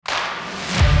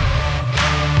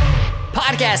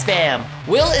Podcast fam?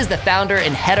 Will is the founder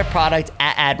and head of product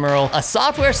at Admiral, a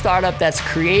software startup that's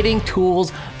creating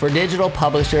tools for digital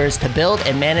publishers to build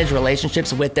and manage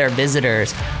relationships with their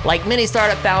visitors. Like many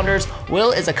startup founders,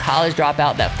 Will is a college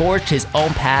dropout that forged his own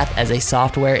path as a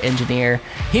software engineer.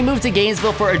 He moved to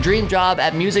Gainesville for a dream job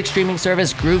at music streaming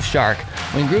service Grooveshark.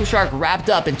 When Grooveshark wrapped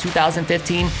up in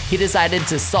 2015, he decided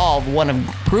to solve one of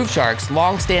Grooveshark's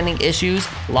long-standing issues,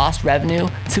 lost revenue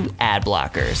to ad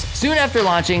blockers. Soon after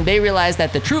launching, they realized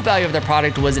that the true value of their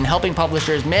product was in helping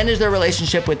publishers manage their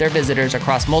relationship with their visitors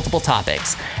across multiple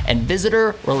topics, and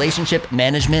visitor relationship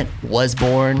management was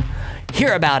born.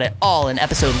 Hear about it all in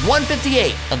episode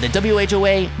 158 of the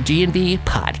WHOA G&V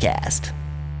podcast.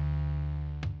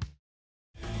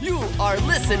 You are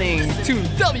listening to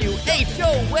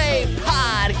WHOA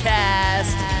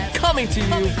Podcast, coming to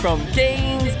you from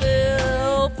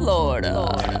Gainesville,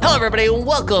 Florida. Hello, everybody, and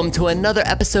welcome to another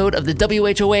episode of the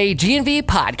WHOA G&V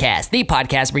Podcast, the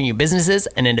podcast bringing you businesses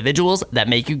and individuals that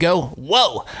make you go,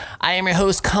 whoa. I am your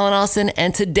host, Colin Austin,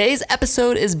 and today's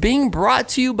episode is being brought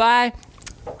to you by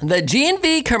the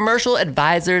G&V Commercial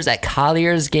Advisors at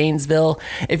Colliers, Gainesville.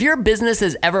 If your business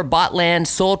has ever bought land,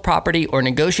 sold property, or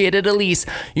negotiated a lease,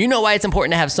 you know why it's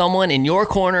important to have someone in your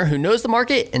corner who knows the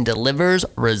market and delivers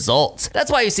results.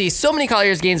 That's why you see so many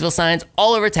Colliers Gainesville signs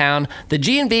all over town. The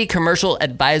G&V Commercial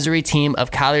Advisory team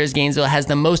of Colliers Gainesville has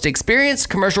the most experienced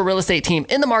commercial real estate team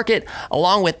in the market,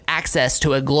 along with access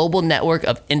to a global network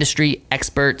of industry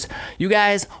experts. You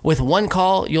guys, with one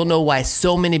call, you'll know why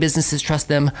so many businesses trust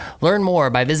them. Learn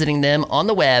more by visiting them on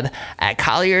the web at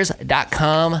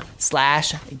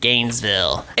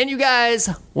colliers.com/Gainesville. And you guys,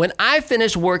 when I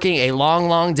finish working a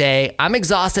long day, I'm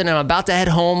exhausted and I'm about to head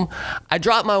home, I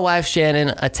drop my wife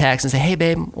Shannon a text and say, hey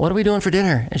babe, what are we doing for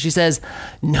dinner? And she says,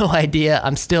 no idea,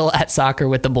 I'm still at soccer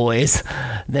with the boys.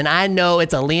 Then I know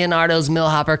it's a Leonardo's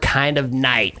Millhopper kind of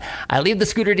night. I leave the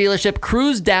scooter dealership,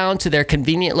 cruise down to their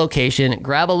convenient location,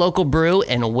 grab a local brew,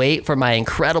 and wait for my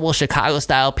incredible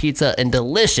Chicago-style pizza and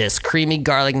delicious creamy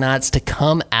garlic knots to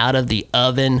come out of the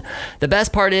oven. The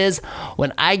best part is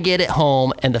when I get it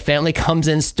home and the family comes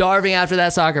in starving after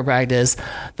that soccer practice,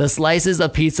 the slices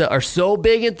of pizza are so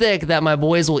big and thick that my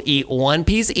boys will eat one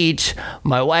piece each,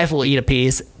 my wife will eat a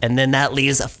piece, and then that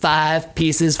leaves 5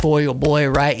 pieces for your boy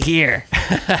right here.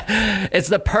 It's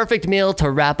the perfect meal to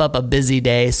wrap up a busy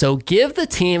day, so give the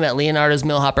team at Leonardo's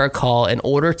Millhopper a call and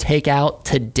order takeout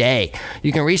today.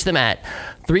 You can reach them at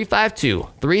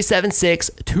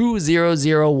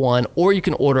 352-376-2001, or you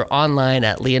can order online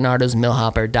at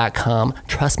leonardosmillhopper.com.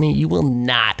 Trust me, you will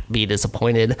not be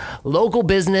disappointed. Local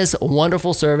business,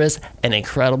 wonderful service, and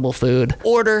incredible food.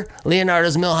 Order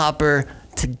Leonardo's Millhopper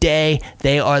today.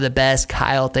 They are the best.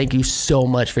 Kyle, thank you so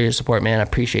much for your support, man. I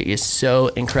appreciate you so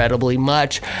incredibly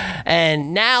much.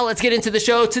 And now let's get into the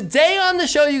show. Today on the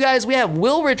show, you guys, we have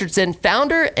Will Richardson,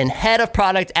 founder and head of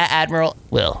product at Admiral.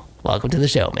 Will, welcome to the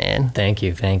show, man. Thank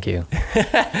you.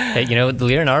 Hey, the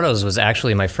Leonardo's was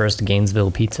actually my first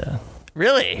Gainesville pizza.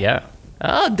 Really? Yeah.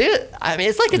 Oh, dude. I mean,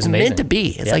 it's like it's meant to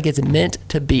be. It's like it's meant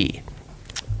to be.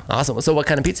 Awesome. So what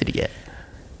kind of pizza do you get?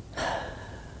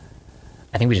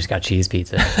 I think we just got cheese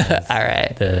pizza. All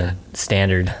right. The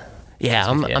standard. Yeah,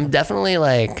 I'm definitely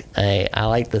like, I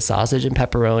like the sausage and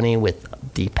pepperoni with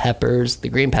the peppers, the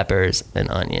green peppers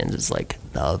and onions is like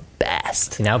the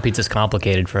best. See, now pizza's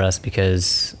complicated for us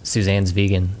because Suzanne's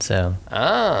vegan, so.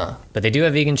 Ah. But they do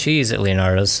have vegan cheese at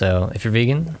Leonardo's, so if you're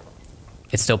vegan,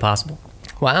 it's still possible.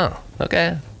 Wow.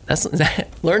 Okay.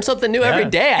 Learn something new every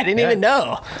day. I didn't even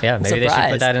know. Yeah, maybe they should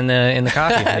put that in the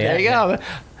coffee. There you go.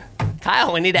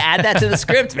 Kyle, we need to add that to the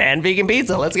script, man. Vegan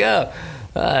pizza. Let's go.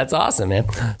 That's awesome, man.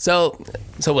 So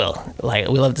Will, like,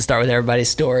 we love to start with everybody's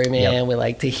story, man. Yep. We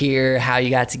like to hear how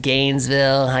you got to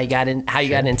Gainesville, how you got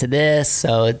into this.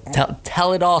 So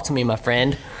tell it all to me, my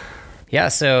friend. Yeah,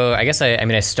 so I guess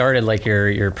I started like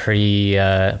your pretty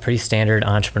standard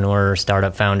entrepreneur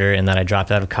startup founder, and then I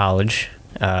dropped out of college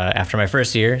after my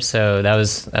first year. So that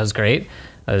was great.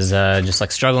 I was just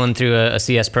like struggling through a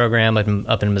CS program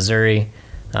up in Missouri.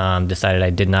 Decided I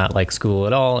did not like school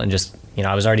at all, and just,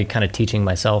 I was already kind of teaching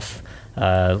myself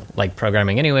like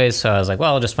programming anyways, so I was like,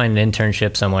 well, I'll just find an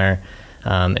internship somewhere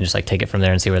and just like take it from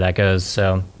there and see where that goes.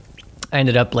 So I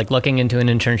ended up like looking into an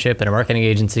internship at a marketing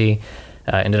agency,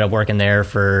 ended up working there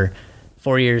for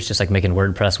 4 years, just like making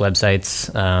WordPress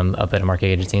websites up at a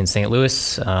marketing agency in St.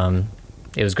 Louis.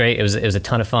 It was great. It was a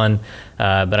ton of fun,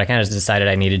 but I kind of decided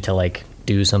I needed to like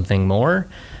do something more.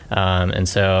 And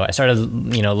so I started,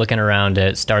 looking around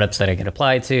at startups that I could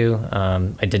apply to.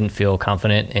 I didn't feel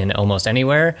confident in almost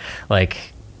anywhere.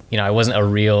 Like, I wasn't a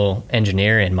real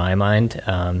engineer in my mind.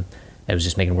 I was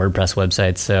just making WordPress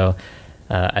websites. So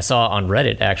I saw on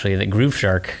Reddit actually that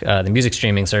Grooveshark, the music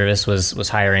streaming service, was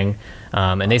hiring,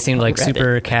 and they seemed like Reddit.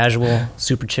 super casual,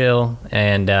 super chill,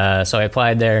 and so I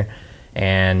applied there,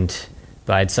 and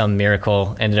by some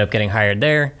miracle ended up getting hired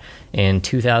there in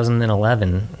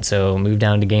 2011. So moved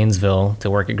down to Gainesville to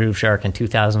work at Grooveshark in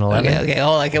 2011. Okay,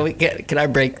 hold on. Can I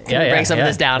break some of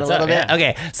this down a What's little up? bit? Yeah.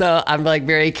 Okay, so I'm like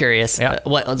very curious. Yeah.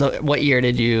 What year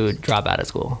did you drop out of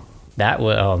school? That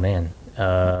was, oh man.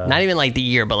 Not even like the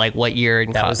year, but like what year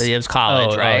in college? It was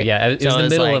college, oh, right? yeah, it was the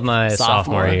middle of my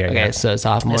sophomore year. Okay, yeah. so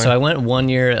sophomore. So I went 1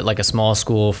 year at like a small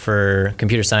school for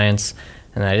computer science,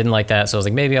 and I didn't like that. So I was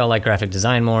like, maybe I'll like graphic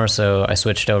design more. So I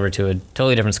switched over to a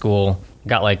totally different school.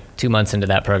 Got like 2 months into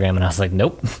that program, and I was like,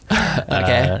 nope.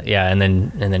 Okay. Yeah, and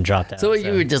then dropped out. So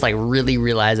you would just like really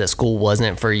realize that school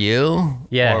wasn't for you?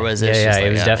 Yeah. Or was it? Yeah. Just It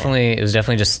like, was okay.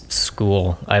 definitely just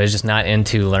school. I was just not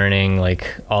into learning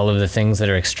like all of the things that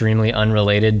are extremely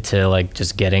unrelated to like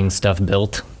just getting stuff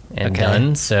built and Okay.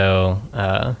 done. So.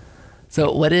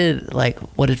 So what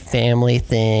did family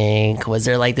think? Was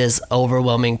there like this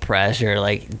overwhelming pressure,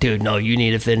 like, dude, no, you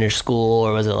need to finish school,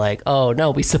 or was it like, oh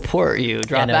no, we support you,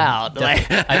 drop no, out?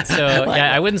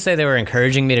 I wouldn't say they were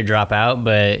encouraging me to drop out,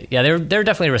 but yeah, they're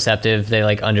definitely receptive. They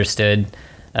like understood.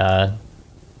 I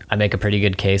make a pretty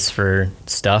good case for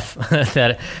stuff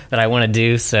that I want to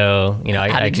do, so you know,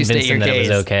 How I did you convinced state them your that it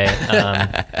was okay.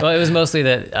 Well, it was mostly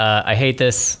that I hate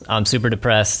this. I'm super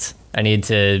depressed. I need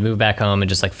to move back home and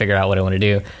just like figure out what I want to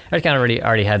do. I kind of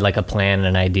already had like a plan and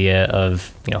an idea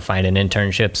of, you know, find an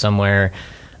internship somewhere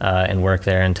and work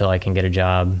there until I can get a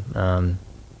job. And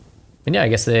yeah, I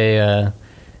guess they, you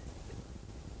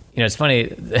know, it's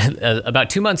funny. About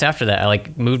 2 months after that, I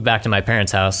like moved back to my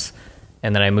parents' house,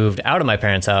 and then I moved out of my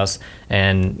parents' house.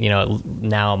 And you know,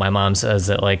 now my mom says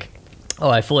that like, oh,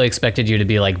 I fully expected you to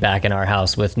be like back in our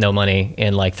house with no money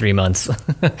in like 3 months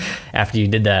after you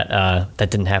did that. That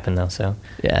didn't happen though. So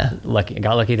Yeah.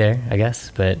 got lucky there, I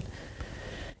guess. But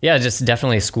yeah, just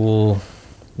definitely school,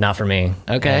 not for me.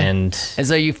 Okay. And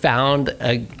so you found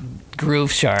a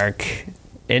Grooveshark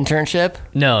internship?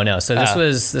 no. So this Oh.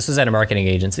 was at a marketing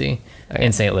agency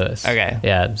in St. Louis. Okay.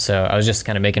 Yeah. So I was just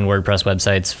kind of making WordPress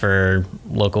websites for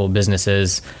local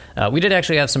businesses. We did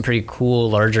actually have some pretty cool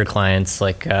larger clients,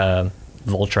 like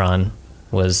Voltron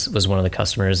was one of the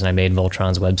customers, and I made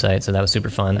Voltron's website, so that was super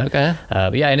fun. Okay.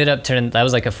 But yeah, I ended up that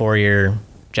was like a 4-year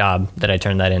job that I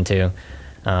turned that into.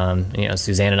 You know,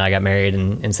 Suzanne and I got married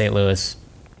in St. Louis,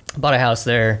 bought a house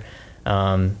there,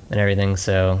 and everything.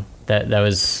 So that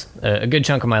was a good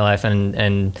chunk of my life,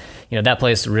 and you know, that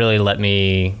place really let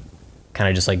me kind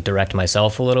of just like direct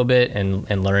myself a little bit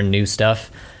and learn new stuff.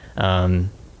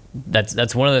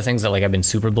 That's one of the things that like I've been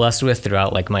super blessed with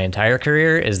throughout like my entire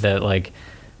career, is that like,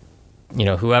 you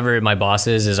know, whoever my boss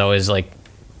is always like,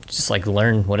 just like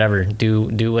learn whatever,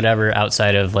 do whatever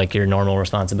outside of like your normal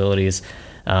responsibilities.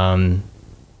 And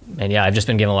yeah, I've just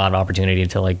been given a lot of opportunity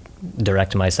to like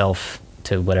direct myself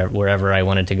to wherever I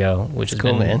wanted to go, which has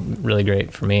Cool, been man. really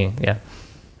great for me. Yeah.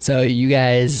 So you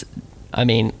guys, I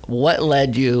mean, what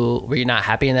led you? Were you not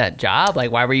happy in that job?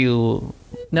 Like, why were you?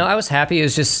 No, I was happy. It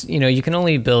was just, you know, you can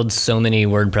only build so many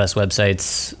WordPress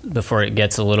websites before it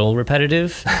gets a little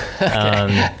repetitive.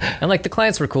 And like the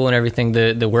clients were cool and everything.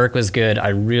 The work was good. I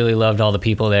really loved all the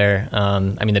people there. I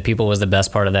mean, the people was the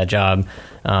best part of that job.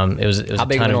 It was How a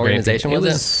big ton of an of great organization people.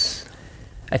 was it?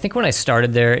 I think when I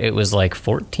started there, it was like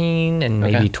 14 and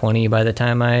maybe Okay. 20 by the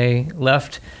time I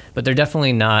left. But they're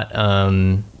definitely not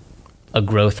a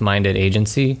growth-minded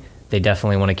agency. They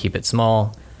definitely want to keep it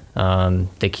small.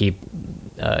 They keep,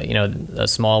 you know, a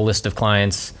small list of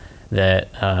clients that,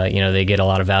 you know, they get a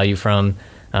lot of value from.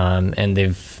 And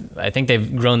I think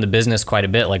they've grown the business quite a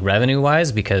bit, like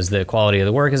revenue-wise, because the quality of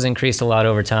the work has increased a lot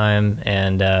over time,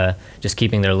 and just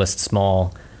keeping their list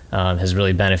small has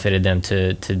really benefited them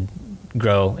to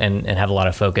grow and have a lot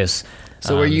of focus.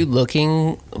 So were you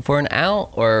looking for an out,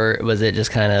 or was it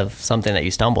just kind of something that you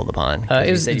stumbled upon? 'Cause It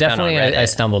you was said you found it on definitely I Reddit.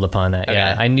 stumbled upon that.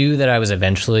 Yeah, Okay. I knew that I was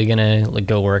eventually gonna like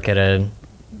go work at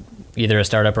either a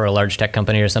startup or a large tech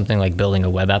company or something, like building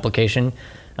a web application,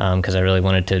 because I really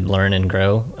wanted to learn and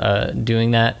grow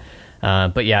doing that.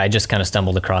 But yeah, I just kind of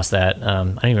stumbled across that. I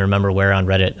don't even remember where on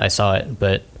Reddit I saw it,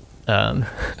 but yeah,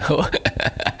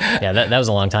 that was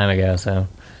a long time ago. So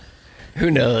Who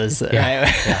knows? Who knows?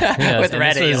 With And this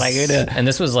Reddit, was- like who knows? and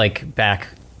this was like back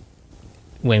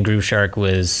when Grooveshark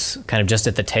was kind of just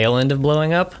at the tail end of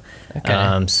blowing up.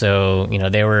 Okay. So you know,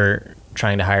 they were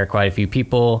trying to hire quite a few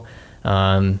people.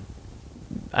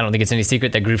 I don't think it's any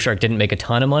secret that Grooveshark didn't make a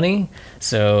ton of money.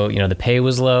 So, you know, the pay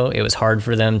was low. It was hard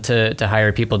for them to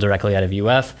hire people directly out of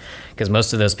UF, because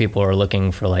most of those people are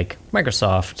looking for like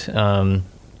Microsoft,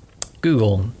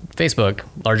 Google, Facebook,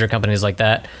 larger companies like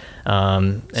that.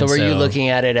 So were you looking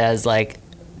at it as like,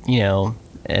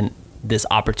 and this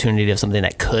opportunity of something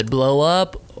that could blow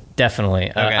up? Definitely.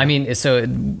 Okay. I mean, so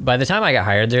by the time I got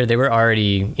hired there, they were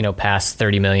already, past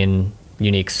 30 million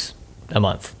uniques a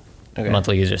month,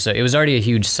 monthly users. So it was already a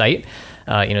huge site.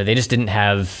 They just didn't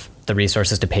have the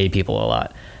resources to pay people a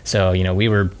lot. So, we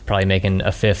were probably making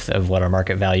a fifth of what our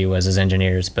market value was as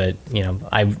engineers. But,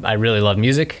 I really love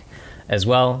music as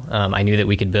well. I knew that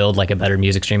we could build like a better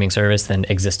music streaming service than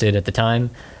existed at the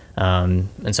time.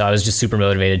 And so I was just super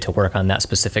motivated to work on that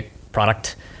specific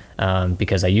product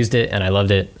because I used it and I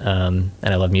loved it, and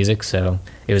I love music. So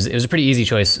it was a pretty easy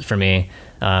choice for me.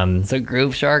 So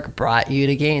Groove Shark brought you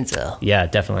to Gainesville. Yeah,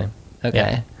 definitely. Okay.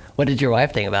 Yeah. What did your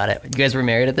wife think about it? You guys were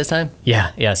married at this time?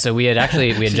 Yeah. So we had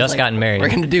just gotten married. We're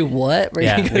going to do what? We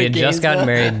had just gotten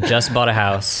married, just bought a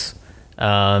house.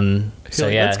 So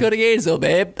like, yeah, let's go to Gainesville,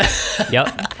 babe.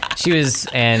 Yep. She was,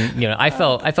 and I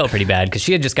felt pretty bad because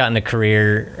she had just gotten a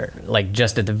career, like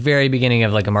just at the very beginning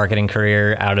of like a marketing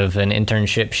career out of an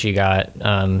internship she got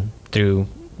through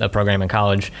a program in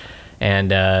college,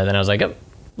 and then I was like, oh,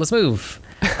 let's move.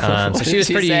 So she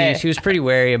was pretty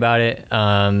wary about it,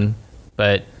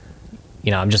 but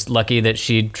I'm just lucky that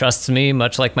she trusts me,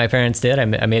 much like my parents did. I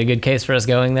made a good case for us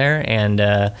going there,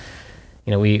 and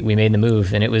we made the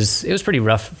move, and it was pretty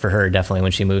rough for her, definitely,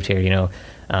 when she moved here.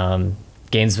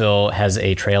 Gainesville has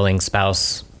a trailing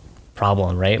spouse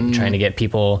problem, right? Trying to get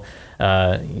people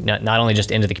not only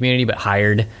just into the community, but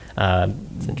hired,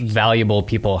 valuable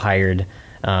people hired,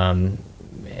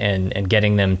 and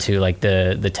getting them to like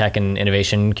the tech and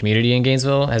innovation community in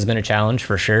Gainesville has been a challenge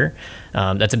for sure.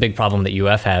 That's a big problem that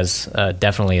UF has,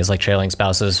 definitely, is like trailing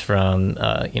spouses from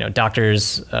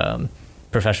doctors,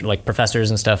 professors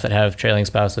and stuff that have trailing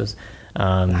spouses.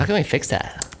 How can we fix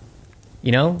that?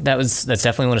 That's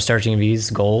definitely one of Start GMV's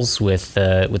goals with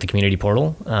the community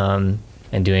portal, and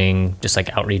doing just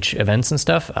like outreach events and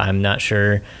stuff. I'm not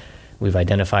sure we've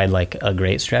identified like a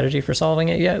great strategy for solving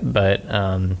it yet, but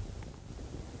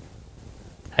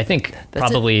I think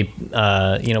probably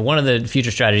one of the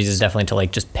future strategies is definitely to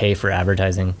like just pay for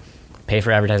advertising on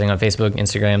Facebook,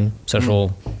 Instagram,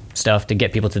 social stuff to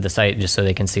get people to the site just so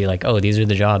they can see like, oh, these are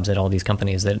the jobs at all these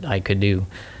companies that I could do.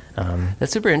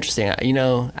 That's super interesting.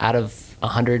 Out of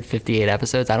 158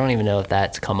 episodes, I don't even know if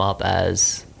that's come up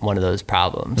as one of those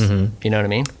problems. Mm-hmm. You know what I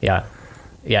mean? Yeah.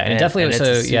 And it definitely,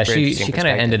 she kind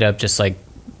of ended up just like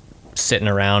sitting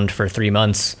around for 3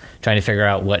 months trying to figure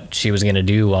out what she was going to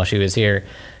do while she was here.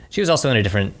 She was also in a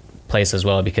different place as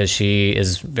well because she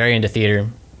is very into theater.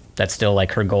 That's still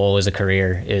like her goal as a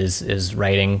career is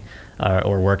writing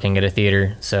or working at a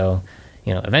theater. So,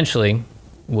 eventually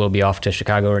we'll be off to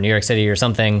Chicago or New York City or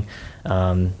something.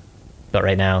 But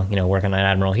right now, working on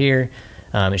Admiral here.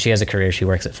 And she has a career. She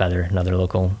works at Feather, another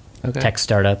local tech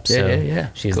startup. So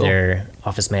she's cool. Their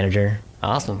office manager.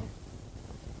 Awesome.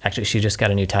 Actually, she just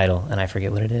got a new title, and I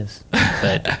forget what it is.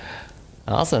 But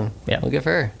awesome. Yeah. Well, good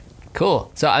for her.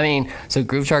 Cool. So, so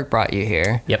Groove Shark brought you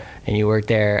here. Yep. And you worked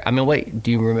there.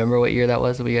 Do you remember what year that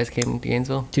was that you guys came to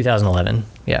Gainesville? 2011.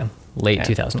 Yeah. Late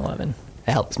 2011.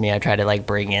 It helps me. I try to like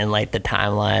bring in like the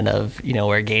timeline of,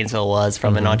 where Gainesville was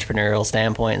from an entrepreneurial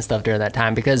standpoint and stuff during that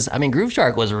time. Because, Groove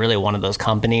Shark was really one of those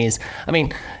companies.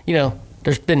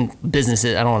 There's been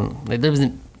businesses,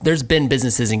 there's been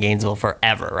businesses in Gainesville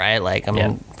forever, right?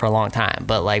 For a long time.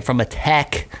 But like from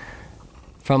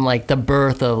like the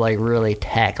birth of like really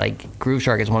tech, like Groove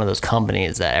Shark is one of those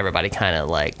companies that everybody kind of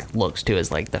like looks to as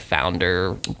like the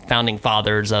founding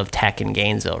fathers of tech in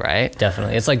Gainesville, right?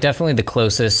 Definitely. It's like definitely the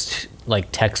closest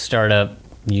like tech startup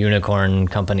unicorn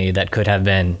company that could have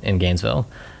been in Gainesville,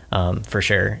 for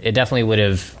sure. It definitely would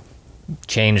have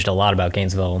changed a lot about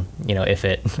Gainesville, if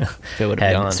it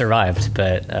had survived.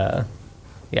 But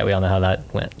we all know how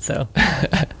that went. So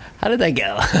how did that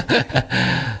go?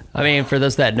 For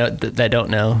those that don't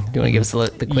know, do you want to give us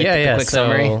the quick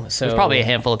summary? So there's probably a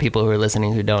handful of people who are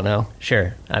listening who don't know.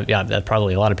 Sure.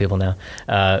 Probably a lot of people now.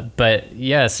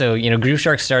 So Groove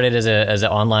Shark started as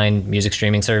an online music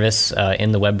streaming service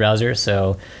in the web browser.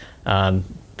 So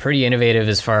pretty innovative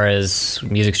as far as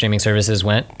music streaming services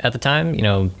went at the time.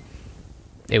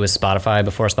 It was Spotify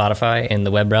before Spotify in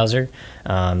the web browser.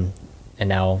 And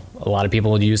now a lot of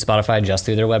people would use Spotify just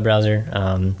through their web browser.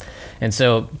 And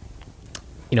so,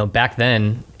 back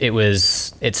then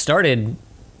it started,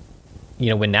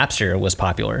 when Napster was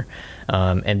popular.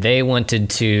 And they wanted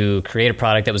to create a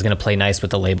product that was going to play nice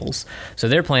with the labels. So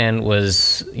their plan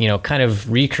was, kind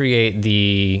of recreate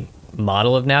the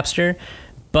model of Napster,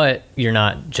 but you're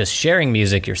not just sharing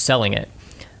music, you're selling it.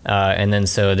 And then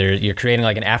so you're creating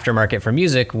like an aftermarket for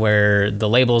music where the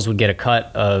labels would get a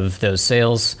cut of those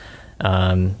sales.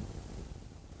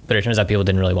 But it turns out people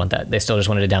didn't really want that. They still just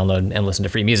wanted to download and listen to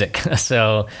free music.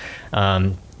 So,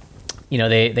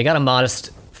 they got a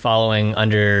modest following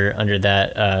under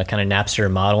that kind of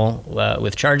Napster model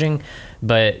with charging.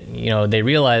 But, they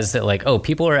realized that like,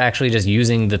 people are actually just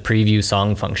using the preview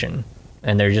song function.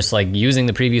 And they're just like using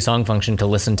the preview song function to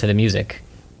listen to the music.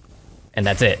 And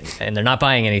that's it. And they're not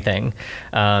buying anything.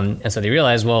 And so they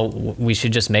realized, well, we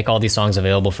should just make all these songs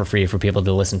available for free for people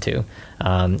to listen to.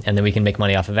 And then we can make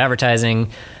money off of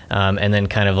advertising. And then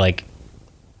kind of like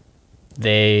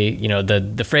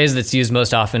the phrase that's used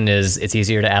most often is it's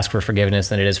easier to ask for forgiveness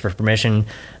than it is for permission,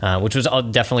 which was all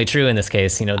definitely true in this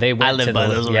case. They went I live by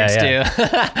those words too.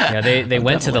 They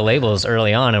went to the labels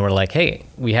early on and were like, hey,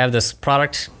 we have this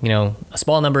product, a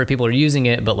small number of people are using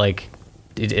it, but like,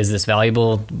 is this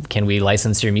valuable? Can we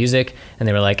license your music? And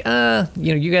they were like,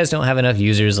 you guys don't have enough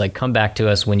users. Like, come back to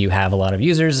us when you have a lot of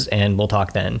users and we'll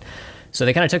talk then. So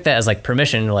they kind of took that as like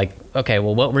permission, like, okay,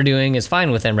 well, what we're doing is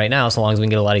fine with them right now, so long as we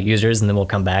can get a lot of users, and then we'll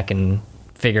come back and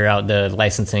figure out the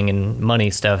licensing and money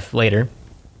stuff later.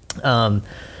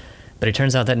 But it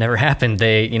turns out that never happened.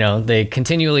 They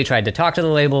continually tried to talk to the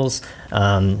labels,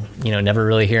 never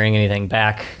really hearing anything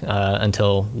back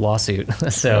until lawsuit.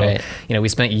 So, right. We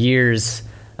spent years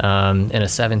in a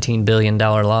 $17 billion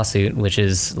lawsuit, which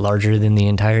is larger than the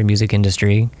entire music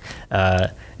industry.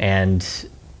 It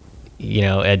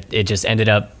just ended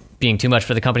up being too much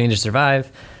for the company to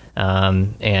survive.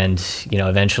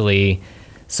 Eventually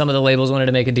some of the labels wanted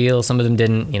to make a deal. Some of them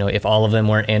didn't. If all of them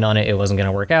weren't in on it, it wasn't going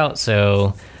to work out.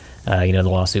 So, the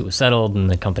lawsuit was settled and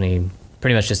the company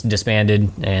pretty much just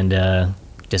disbanded and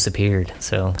disappeared.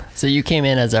 So you came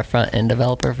in as a front end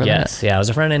developer for that? Yes. Yeah, I was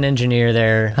a front end engineer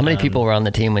there. How many people were on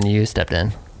the team when you stepped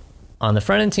in? On the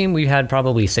front end team, we had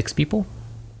probably 6 people.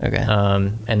 Okay.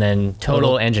 And then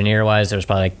total engineer wise, there was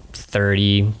probably like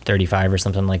 30, 35 or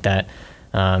something like that.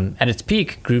 At its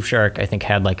peak, Grooveshark, I think,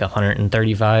 had like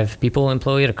 135 people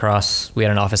employed across. We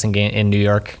had an office in New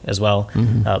York as well.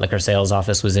 Mm-hmm. Like our sales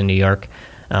office was in New York.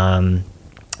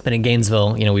 But in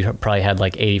Gainesville, we probably had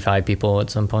like 85 people at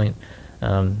some point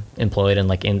employed and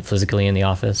like physically in the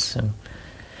office. So.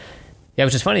 Yeah,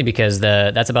 which is funny because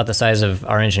that's about the size of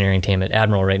our engineering team at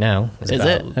Admiral right now. Is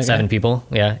it? Okay. 7 people.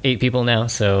 Yeah, 8 people now.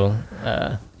 So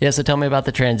so tell me about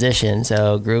the transition.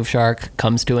 So Grooveshark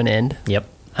comes to an end. Yep.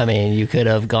 I mean, you could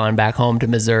have gone back home to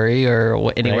Missouri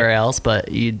or anywhere else,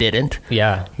 but you didn't.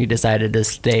 Yeah. You decided to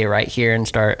stay right here and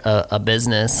start a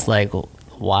business. Like,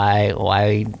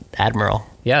 why Admiral?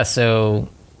 Yeah, so,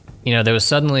 there was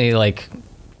suddenly like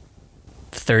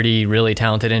 30 really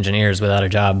talented engineers without a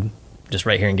job just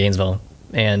right here in Gainesville.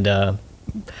 And,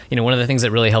 one of the things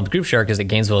that really helped Grooveshark is that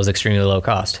Gainesville is extremely low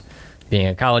cost. Being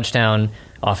a college town,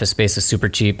 office space is super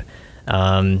cheap.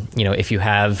 If you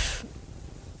have,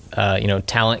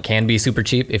 talent can be super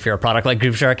cheap. If you're a product like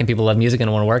Grooveshark and people love music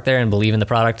and want to work there and believe in the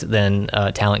product, then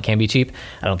talent can be cheap.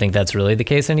 I don't think that's really the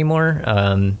case anymore.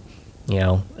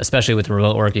 Especially with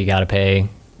remote work, you got to pay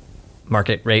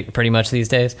market rate pretty much these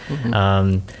days.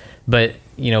 Mm-hmm. But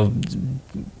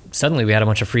suddenly we had a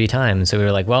bunch of free time. So we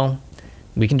were like, well,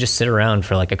 we can just sit around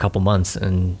for like a couple months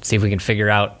and see if we can figure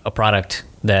out a product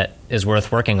that is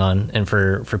worth working on and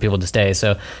for people to stay.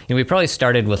 So, we probably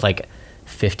started with like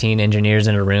 15 engineers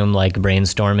in a room, like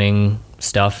brainstorming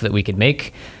stuff that we could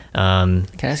make. Can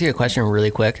I ask you a question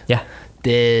really quick? Yeah.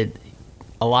 Did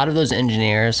a lot of those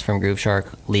engineers from Grooveshark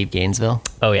leave Gainesville?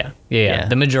 Oh, yeah. Yeah.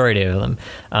 The majority of them.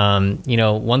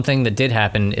 One thing that did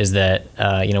happen is that,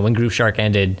 when Grooveshark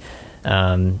ended,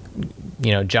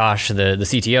 Josh, the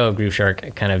CTO of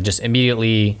Grooveshark, kind of just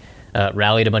immediately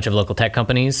rallied a bunch of local tech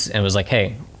companies and was like,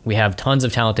 hey, we have tons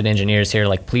of talented engineers here.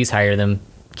 Like, please hire them.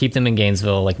 Keep them in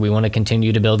Gainesville. Like, we want to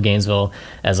continue to build Gainesville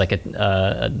as like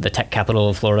the tech capital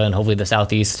of Florida and hopefully the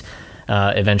Southeast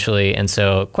eventually. And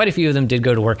so quite a few of them did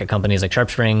go to work at companies like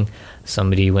SharpSpring.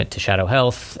 Somebody went to Shadow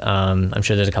Health. I'm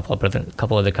sure there's a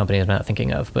couple other companies I'm not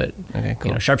thinking of, but okay,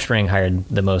 cool. SharpSpring hired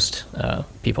the most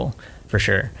people for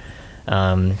sure.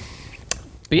 But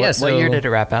yeah, what year did it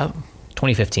wrap out?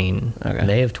 2015. Okay.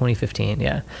 May of 2015.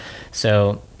 Yeah.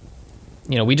 So,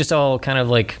 we just all kind of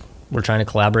like we're trying to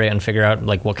collaborate and figure out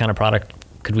like what kind of product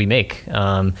could we make.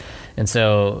 And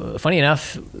so, funny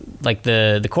enough, like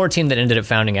the core team that ended up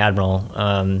founding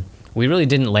Admiral, we really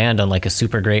didn't land on like a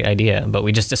super great idea, but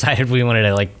we just decided we wanted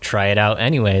to like try it out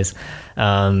anyways.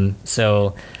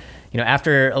 So,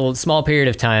 after a small period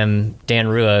of time, Dan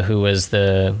Rua, who was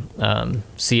the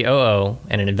COO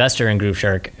and an investor in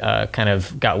Grooveshark, kind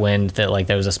of got wind that like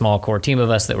there was a small core team of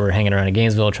us that were hanging around in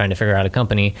Gainesville trying to figure out a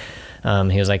company.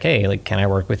 He was like, hey, like, can I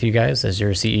work with you guys as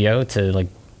your CEO to like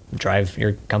drive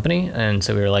your company? And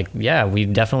so we were like, yeah, we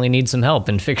definitely need some help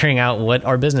in figuring out what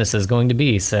our business is going to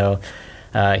be. So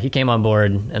he came on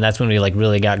board, and that's when we like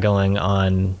really got going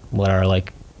on what our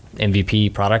like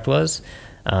MVP product was.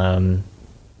 And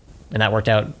that worked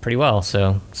out pretty well.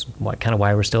 So it's kind of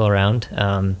why we're still around.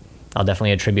 I'll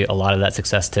definitely attribute a lot of that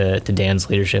success to Dan's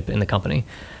leadership in the company.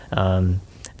 But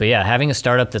yeah, having a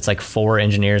startup that's like 4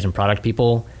 engineers and product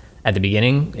people at the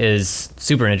beginning is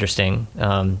super interesting.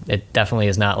 It definitely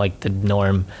is not like the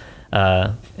norm.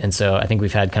 And so I think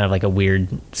we've had kind of like a weird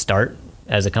start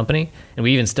as a company. And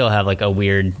we even still have like a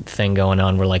weird thing going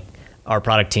on where like our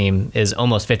product team is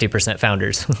almost 50%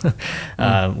 founders,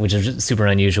 which is super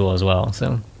unusual as well.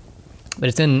 So, but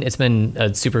it's been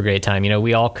a super great time.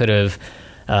 We all could have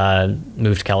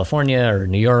moved to California or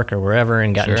New York or wherever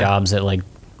and gotten jobs at like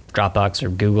Dropbox or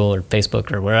Google or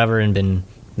Facebook or wherever and been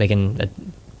making a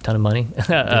ton of money. Did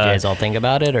you guys all think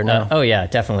about it or no? Oh yeah,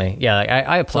 definitely. Yeah, like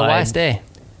I applied. So why stay?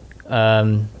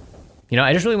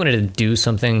 I just really wanted to do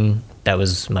something that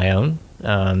was my own.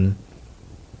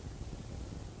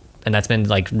 And that's been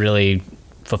like really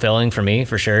fulfilling for me,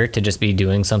 for sure, to just be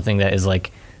doing something that is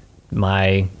like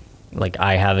I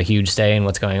have a huge say in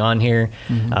what's going on here.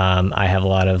 Mm-hmm. I have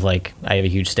a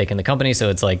huge stake in the company. So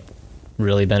it's like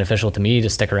really beneficial to me to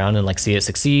stick around and like see it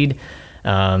succeed.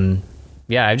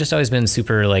 Yeah, I've just always been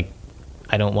super like,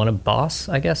 I don't want a boss,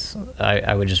 I guess.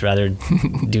 I would just rather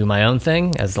do my own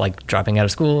thing, as like dropping out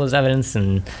of school is evidence,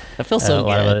 and I feel so a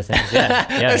lot of other things. Yeah,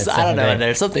 I don't know. Great.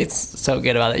 There's something so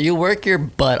good about it. You work your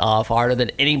butt off harder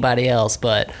than anybody else,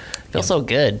 but it feels so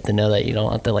good to know that you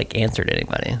don't have to like answer to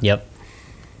anybody. Yep.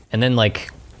 And then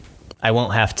like, I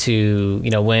won't have to,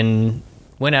 when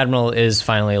Admiral is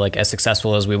finally like as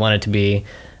successful as we want it to be,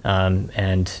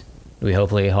 and we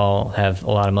hopefully all have a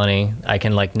lot of money, I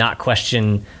can like not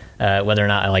question whether or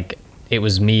not it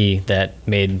was me that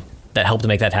helped to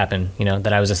make that happen.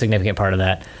 That I was a significant part of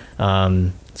that.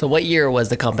 So what year was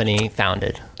the company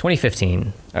founded?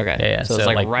 2015. Okay. Yeah. So it's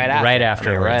like right after. Right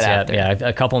afterwards. Right after. Yeah.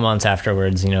 A couple months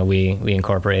afterwards, we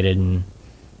incorporated and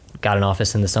got an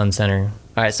office in the Sun Center.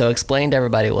 All right. So explain to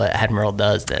everybody what Admiral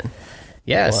does then.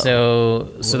 Yeah. So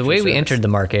the way we entered the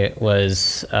market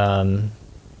was,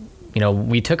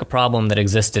 we took a problem that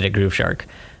existed at Grooveshark.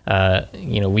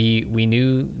 We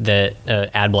knew that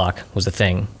ad block was a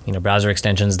thing, browser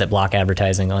extensions that block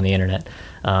advertising on the internet.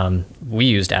 We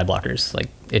used ad blockers. Like,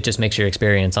 it just makes your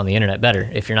experience on the internet better.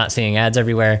 If you're not seeing ads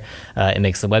everywhere, it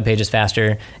makes the web pages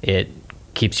faster. It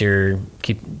keeps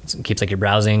like your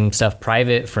browsing stuff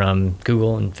private from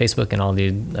Google and Facebook and all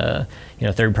the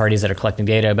third parties that are collecting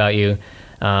data about you.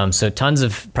 So tons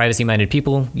of privacy-minded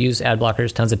people use ad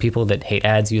blockers. Tons of people that hate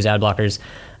ads use ad blockers.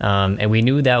 And we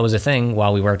knew that was a thing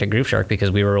while we worked at Grooveshark,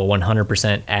 because we were a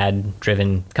 100%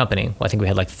 ad-driven company. Well, I think we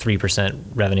had like 3%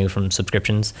 revenue from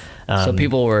subscriptions. So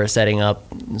people were setting up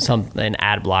an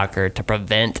ad blocker to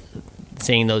prevent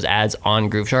seeing those ads on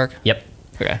Grooveshark? Yep.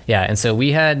 Okay. Yeah, and so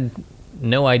we had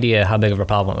no idea how big of a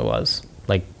problem it was.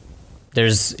 Like,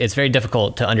 it's very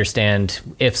difficult to understand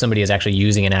if somebody is actually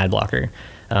using an ad blocker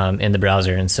in the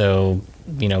browser. And so,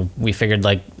 we figured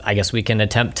like, I guess we can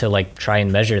attempt to like try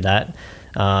and measure that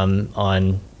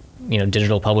on,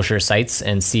 digital publisher sites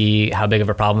and see how big of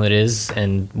a problem it is,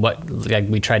 and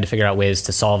we tried to figure out ways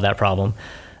to solve that problem.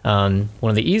 One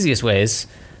of the easiest ways,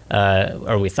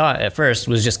 or we thought at first,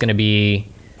 was just going to be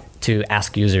to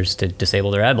ask users to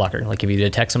disable their ad blocker. Like, if you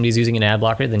detect somebody's using an ad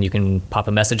blocker, then you can pop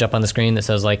a message up on the screen that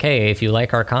says like, hey, if you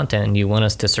like our content and you want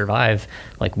us to survive,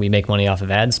 like, we make money off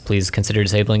of ads, please consider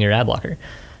disabling your ad blocker.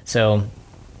 So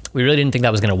we really didn't think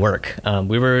that was going to work.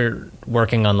 We were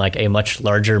working on like a much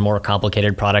larger, more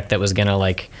complicated product that was going to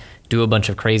like do a bunch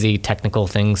of crazy technical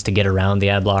things to get around the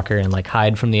ad blocker and like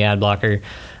hide from the ad blocker.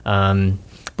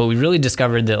 But we really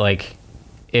discovered that like,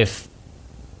 if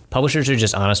publishers are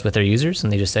just honest with their users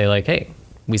and they just say like, hey,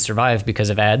 we survive because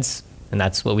of ads, and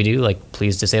that's what we do, like,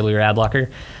 please disable your ad blocker,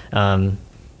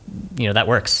 that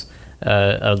works.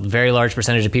 A very large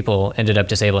percentage of people ended up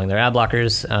disabling their ad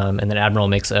blockers, and then Admiral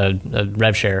makes a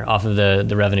rev share off of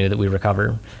the revenue that we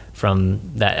recover from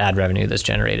that ad revenue that's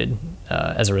generated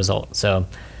as a result. So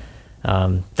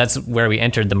that's where we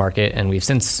entered the market, and we've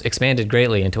since expanded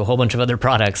greatly into a whole bunch of other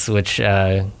products, which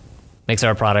makes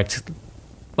our product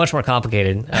much more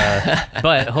complicated,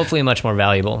 but hopefully much more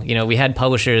valuable. We had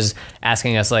publishers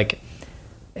asking us like,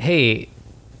 hey,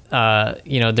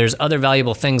 there's other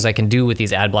valuable things I can do with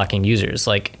these ad blocking users.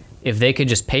 Like, if they could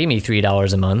just pay me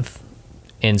 $3 a month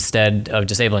instead of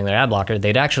disabling their ad blocker,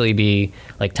 they'd actually be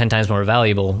like 10 times more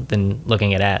valuable than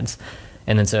looking at ads.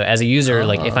 And then so as a user,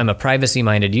 like if I'm a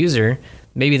privacy-minded user,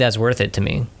 maybe that's worth it to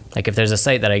me. Like if there's a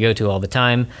site that I go to all the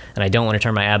time and I don't want to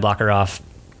turn my ad blocker off,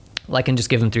 well, I can just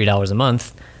give them $3 a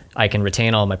month. I can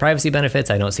retain all my privacy benefits.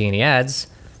 I don't see any ads.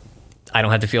 I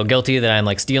don't have to feel guilty that I'm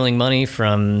like stealing money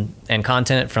from and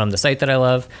content from the site that I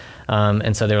love.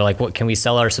 And so they were like, "What, can we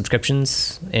sell our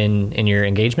subscriptions in your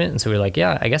engagement?" And so we were like,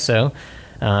 "Yeah, I guess so."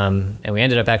 And we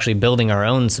ended up actually building our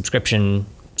own subscription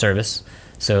service.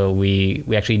 So we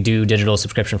actually do digital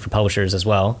subscription for publishers as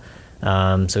well.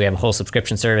 So we have a whole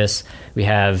subscription service. We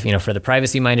have, for the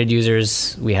privacy-minded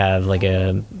users, we have like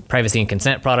a privacy and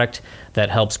consent product that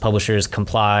helps publishers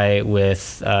comply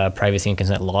with privacy and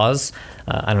consent laws.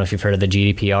 I don't know if you've heard of the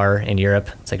GDPR in Europe.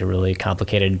 It's like a really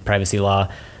complicated privacy law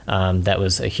that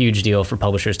was a huge deal for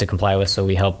publishers to comply with. So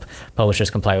we help publishers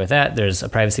comply with that. There's a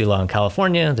privacy law in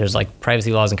California. There's like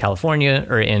privacy laws in California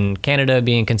or in Canada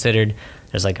being considered.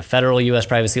 There's like a federal U.S.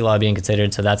 privacy law being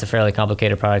considered. So that's a fairly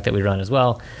complicated product that we run as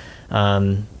well.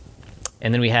 And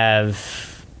then we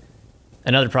have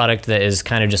another product that is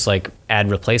kind of just like ad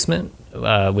replacement,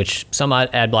 which some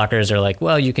ad blockers are like,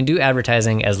 well, you can do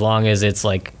advertising as long as it's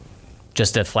like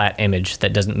just a flat image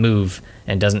that doesn't move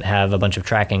and doesn't have a bunch of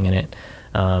tracking in it.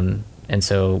 And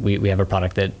so we have a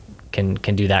product that can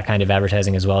do that kind of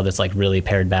advertising as well. That's like really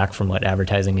pared back from what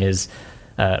advertising is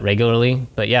regularly.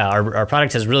 But yeah, our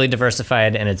product has really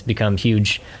diversified and it's become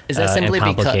huge. Is that simply and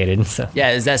complicated?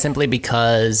 Is that simply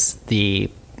because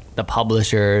the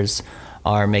publishers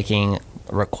are making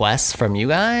requests from you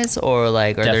guys, or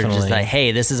like, or they're just like,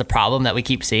 hey, this is a problem that we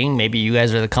keep seeing, maybe you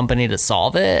guys are the company to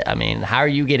solve it? I mean, how are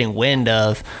you getting wind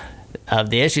of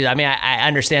the issues? I mean, I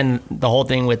understand the whole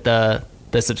thing with the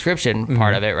subscription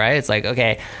part of it, right? It's like,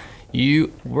 okay,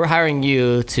 we're hiring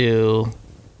you to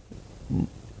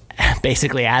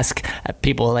basically ask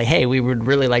people like, hey, we would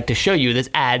really like to show you this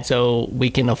ad so we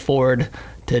can afford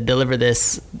to deliver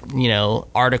this,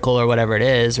 article or whatever it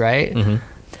is, right? Mm-hmm.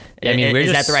 I mean,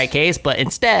 is that the right case? But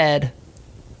instead,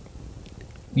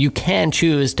 you can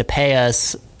choose to pay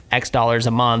us X dollars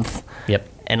a month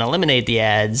and eliminate the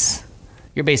ads.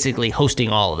 You're basically hosting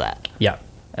all of that. Yeah.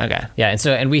 Okay. Yeah,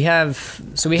 and we have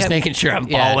making sure I'm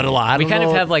following along. We kind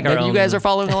of have like our own. You guys are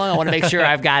following along. I want to make sure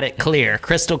I've got it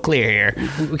crystal clear here.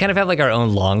 We kind of have like our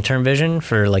own long-term vision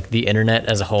for like the internet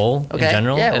as a whole in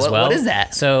general as well. What is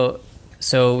that?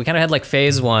 So we kind of had like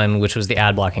phase 1, which was the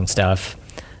ad blocking stuff.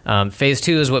 Phase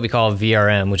 2 is what we call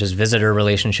VRM, which is visitor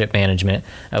relationship management,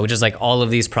 which is like all of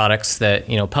these products that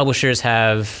publishers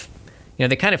have.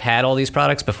 They kind of had all these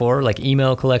products before, like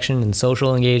email collection and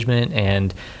social engagement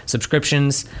and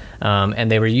subscriptions, and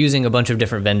they were using a bunch of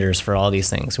different vendors for all these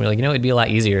things. We're like, it'd be a lot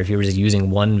easier if you were just using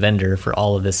one vendor for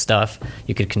all of this stuff.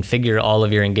 You could configure all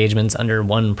of your engagements under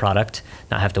one product,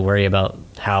 not have to worry about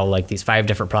how like these 5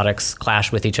 different products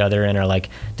clash with each other and are like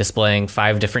displaying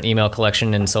 5 different email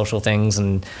collection and social things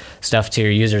and stuff to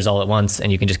your users all at once.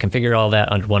 And you can just configure all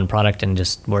that under one product and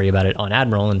just worry about it on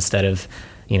Admiral instead of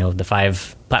the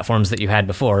 5 platforms that you had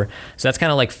before. So that's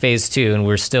kind of like phase 2, and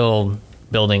we're still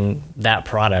building that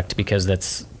product because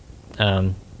that's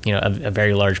a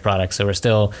very large product. So we're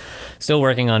still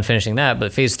working on finishing that.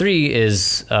 But phase 3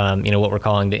 is what we're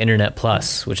calling the Internet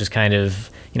Plus, which is kind of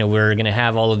we're going to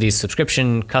have all of these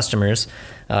subscription customers,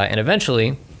 and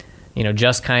eventually,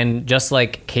 just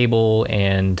like cable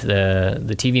and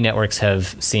the TV networks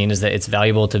have seen, is that it's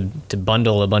valuable to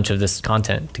bundle a bunch of this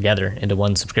content together into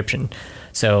one subscription.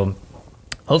 So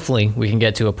hopefully we can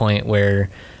get to a point where,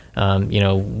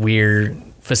 we're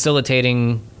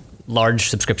facilitating large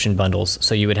subscription bundles.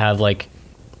 So you would have like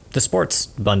the sports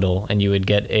bundle, and you would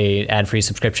get a ad-free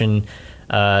subscription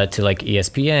to like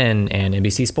ESPN and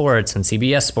NBC Sports and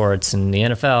CBS Sports and the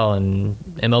NFL and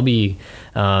MLB.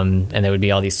 And there would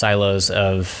be all these silos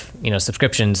of,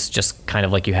 subscriptions, just kind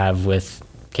of like you have with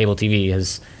cable TV.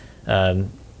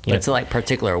 It's like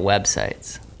particular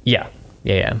websites. Yeah.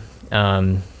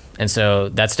 And so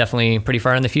that's definitely pretty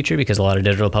far in the future because a lot of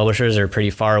digital publishers are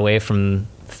pretty far away from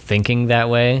thinking that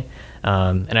way.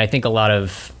 And I think a lot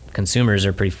of consumers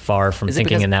are pretty far from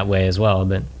thinking in that way as well.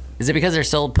 But is it because they're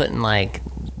still putting like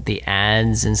the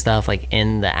ads and stuff like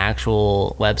in the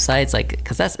actual websites? Like,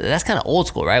 because that's kind of old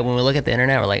school, right? When we look at the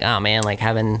internet, we're like, oh man, like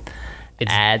having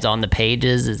ads on the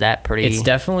pages, is that pretty? It's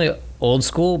definitely old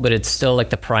school, but it's still like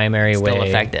the primary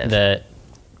way that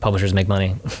publishers make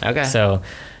money. Okay. So,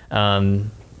 so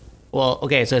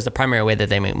it's the primary way that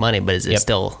they make money, but is it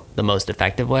still the most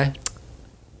effective way?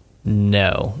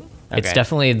 No. Okay. It's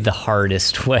definitely the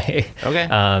hardest way.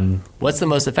 Okay. What's the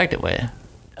most effective way?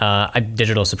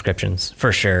 Digital subscriptions,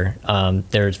 for sure.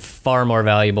 They're far more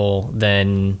valuable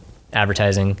than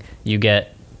advertising. You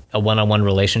get a one-on-one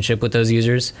relationship with those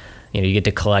users. You get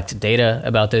to collect data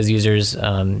about those users.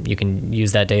 You can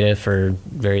use that data for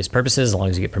various purposes as long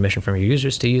as you get permission from your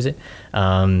users to use it.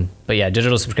 But yeah,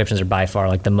 digital subscriptions are by far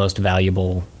like the most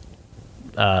valuable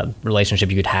relationship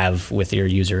you could have with your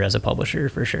user as a publisher,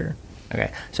 for sure.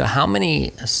 Okay. So how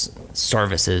many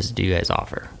services do you guys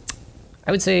offer?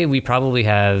 I would say we probably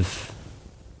have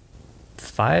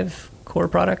 5 core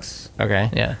products. Okay.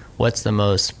 Yeah. What's the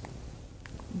most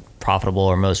profitable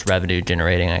or most revenue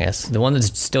generating, I guess? The one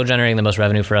that's still generating the most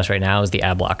revenue for us right now is the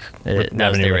ad block. That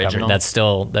was the original? That's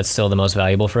still the most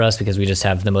valuable for us because we just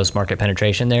have the most market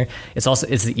penetration there. It's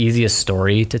the easiest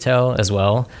story to tell as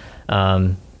well.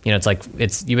 You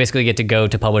basically get to go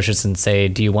to publishers and say,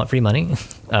 do you want free money?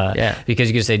 Because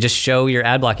you can say, just show your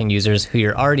ad blocking users who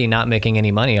you're already not making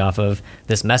any money off of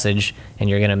this message,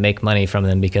 and you're going to make money from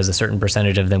them because a certain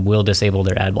percentage of them will disable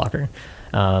their ad blocker.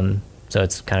 So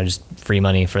it's kind of just free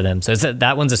money for them. So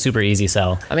that one's a super easy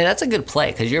sell. I mean, that's a good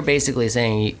play because you're basically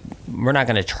saying we're not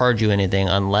going to charge you anything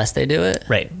unless they do it.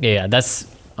 Right. Yeah.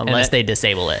 Unless they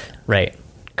disable it. Right.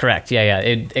 Correct. Yeah.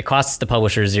 It costs the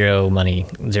publisher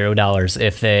 $0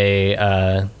 if they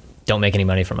don't make any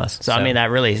money from us. So I mean,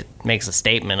 that really makes a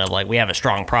statement of like we have a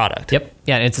strong product. Yep.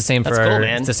 Yeah. And it's the same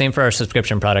it's the same for our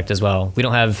subscription product as well. We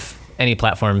don't have any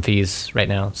platform fees right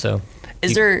now. So.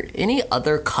 Is there any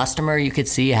other customer you could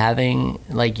see having,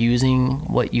 like, using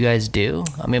what you guys do?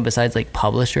 I mean, besides like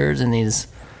publishers and these.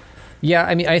 Yeah,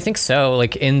 I mean, I think so.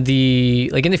 Like in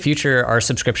the future, our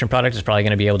subscription product is probably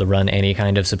going to be able to run any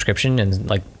kind of subscription and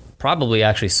like probably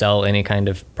actually sell any kind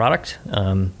of product. I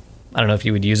don't know if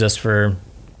you would use us for,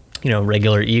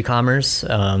 regular e-commerce,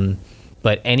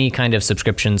 but any kind of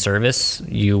subscription service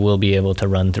you will be able to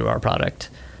run through our product.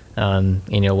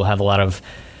 We'll have a lot of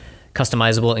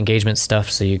customizable engagement stuff,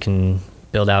 so you can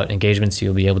build out engagements.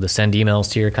 You'll be able to send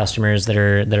emails to your customers that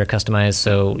are customized.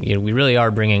 So we really are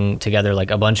bringing together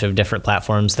like a bunch of different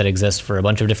platforms that exist for a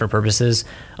bunch of different purposes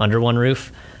under one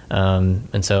roof.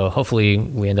 And so hopefully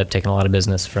we end up taking a lot of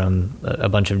business from a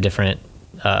bunch of different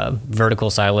vertical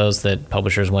silos that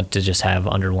publishers want to just have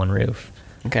under one roof.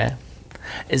 Okay.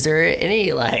 Is there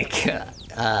any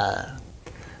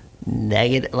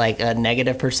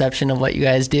negative perception of what you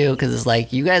guys do? Because it's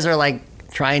like you guys are like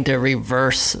trying to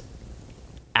reverse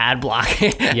ad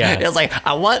blocking. Yeah. It's like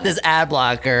I want this ad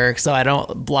blocker so I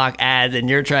don't block ads, and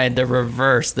you're trying to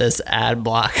reverse this ad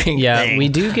blocking thing. we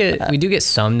do get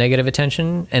some negative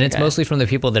attention, and it's mostly from the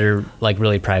people that are like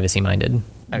really privacy minded.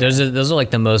 Okay. Those are like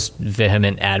the most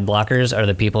vehement ad blockers are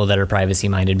the people that are privacy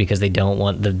minded because they don't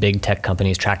want the big tech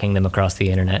companies tracking them across the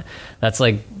internet. That's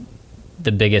like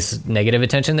the biggest negative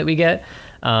attention that we get.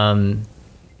 But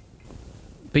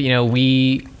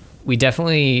we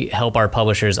definitely help our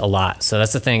publishers a lot. So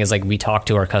that's the thing is like we talk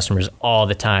to our customers all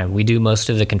the time. We do most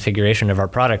of the configuration of our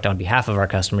product on behalf of our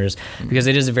customers because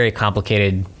it is a very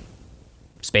complicated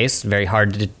space, very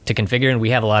hard to configure. And we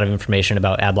have a lot of information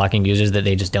about ad blocking users that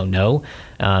they just don't know.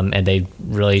 And they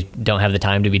really don't have the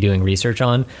time to be doing research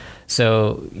on.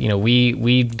 So,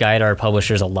 we guide our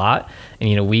publishers a lot,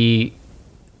 and, we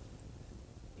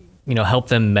help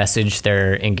them message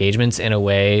their engagements in a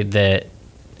way that,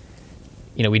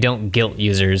 we don't guilt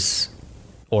users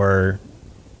or,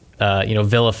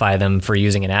 vilify them for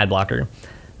using an ad blocker.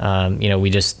 We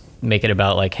just make it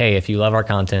about like, hey, if you love our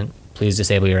content, please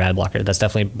disable your ad blocker. That's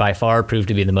definitely by far proved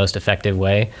to be the most effective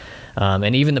way.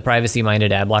 And even the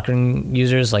privacy-minded ad blocking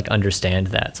users like understand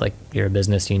that. It's like you're a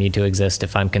business, you need to exist.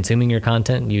 If I'm consuming your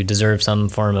content, you deserve some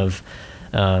form of,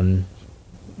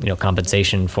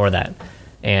 compensation for that.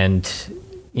 And,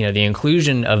 the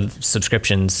inclusion of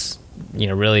subscriptions,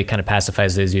 really kind of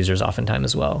pacifies those users oftentimes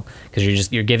as well,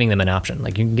 because you're giving them an option.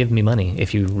 Like you can give me money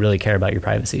if you really care about your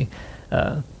privacy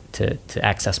to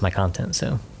access my content.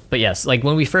 So, but yes, like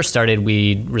when we first started,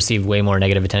 we received way more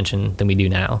negative attention than we do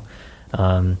now.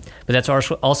 But that's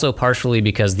also partially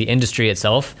because the industry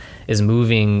itself is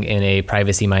moving in a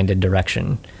privacy-minded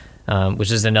direction,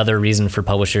 which is another reason for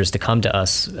publishers to come to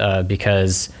us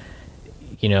because,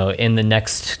 in the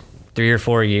next 3 or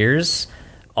 4 years,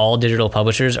 all digital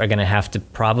publishers are going to have to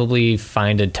probably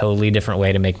find a totally different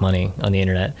way to make money on the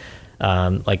internet.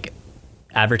 Like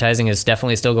advertising is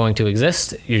definitely still going to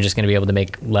exist. You're just going to be able to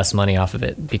make less money off of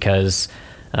it because,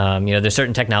 there's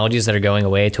certain technologies that are going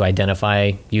away to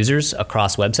identify users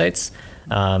across websites.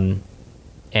 And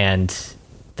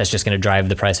that's just going to drive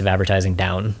the price of advertising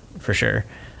down for sure.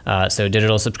 So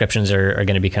digital subscriptions are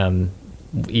going to become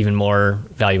even more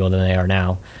valuable than they are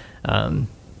now.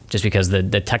 Just because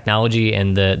the technology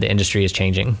and the industry is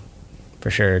changing.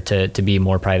 for sure, to be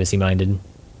more privacy minded.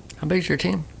 How big is your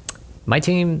team? My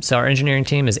team, so our engineering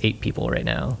team is 8 people right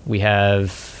now. We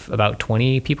have about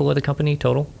 20 people with the company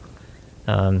total.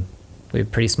 We have a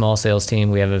pretty small sales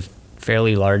team. We have a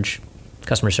fairly large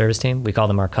customer service team. We call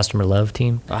them our customer love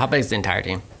team. How big is the entire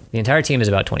team? The entire team is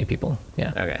about 20 people.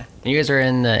 Yeah. Okay. You guys are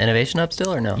in the Innovation Hub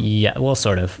still or no? Yeah, well,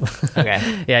 sort of.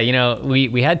 Okay. Yeah, you know,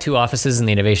 we had 2 offices in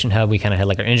the Innovation Hub. We kind of had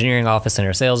like our engineering office and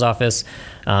our sales office.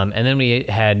 And then we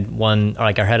had one, or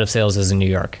like our head of sales is in New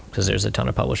York because there's a ton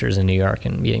of publishers in New York,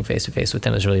 and meeting face to face with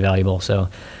them is really valuable. So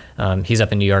he's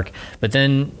up in New York. But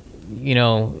then, you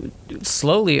know,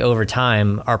 slowly over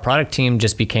time, our product team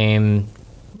just became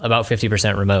about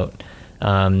 50% remote.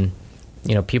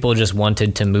 You know, people just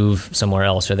wanted to move somewhere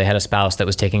else, or they had a spouse that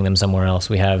was taking them somewhere else.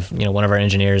 We have, you know, one of our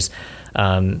engineers,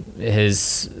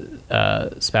 his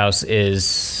spouse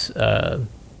is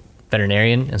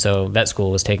veterinarian, and so vet school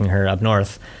was taking her up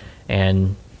north,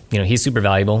 and, you know, he's super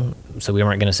valuable, so we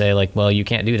weren't going to say, like, well, you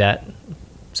can't do that.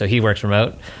 So he works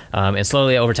remote, and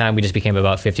slowly over time we just became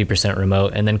about 50%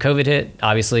 remote. And then COVID hit,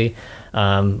 obviously,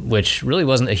 which really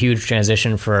wasn't a huge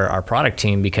transition for our product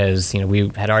team because, you know, we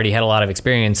had already had a lot of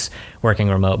experience working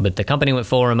remote. But the company went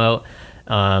full remote,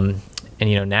 and,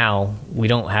 you know, now we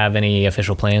don't have any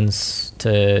official plans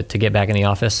to get back in the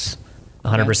office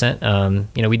 100%.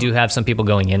 You know, we do have some people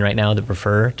going in right now that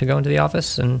prefer to go into the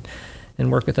office and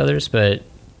work with others, but,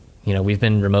 you know, we've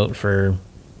been remote for,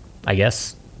 I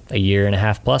guess, a year and a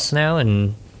half plus now,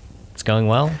 and it's going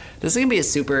well. This is gonna be a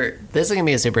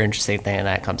super interesting thing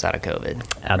that comes out of COVID.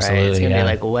 Absolutely, right? It's gonna yeah. be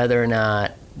like whether or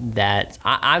not that.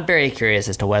 I'm very curious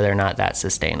as to whether or not that's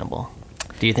sustainable.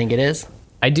 Do you think it is?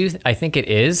 I do. I think it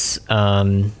is.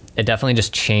 It definitely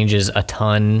just changes a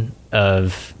ton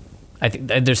of. I think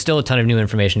there's still a ton of new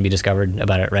information to be discovered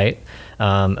about it, right?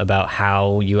 About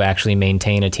how you actually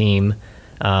maintain a team.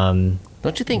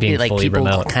 Don't you think like people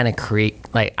remote. kind of create,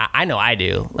 like, I know I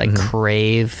do, like,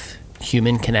 crave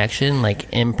human connection,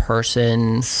 like in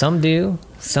person? Some do,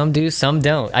 some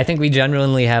don't. I think we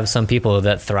genuinely have some people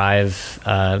that thrive,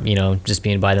 you know, just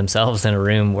being by themselves in a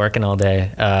room working all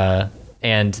day.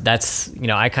 And that's, you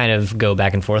know, I kind of go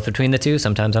back and forth between the two.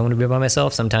 Sometimes I want to be by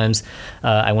myself. Sometimes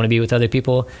I want to be with other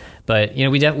people. But, you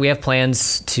know, we have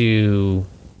plans to,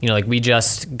 you know, like we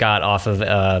just got off of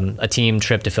a team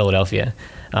trip to Philadelphia.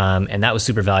 And that was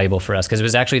super valuable for us because it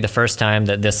was actually the first time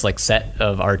that this like set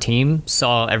of our team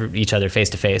saw each other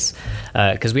face to face.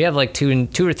 Because we have like two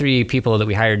or three people that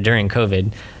we hired during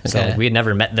COVID, so Okay. we had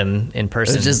never met them in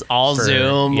person. It was just all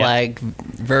Zoom, yeah. like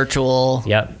virtual.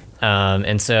 Yep.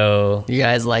 And so You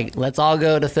guys like, let's all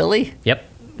go to Philly? yep.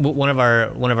 One of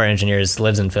our engineers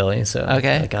lives in Philly, so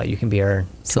Okay. like, oh, you can be our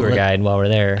So tour guide while we're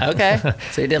there. Okay.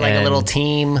 So you did like a little And-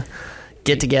 team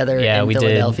get together in we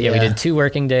Philadelphia. did. Yeah, we did 2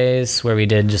 working days where we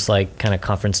did just like kind of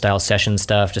conference style session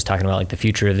stuff, just talking about like the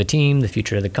future of the team, the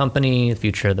future of the company, the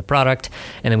future of the product,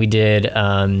 and then we did, you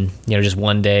know, just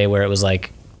one day where it was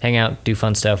like hang out, do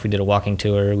fun stuff. We did a walking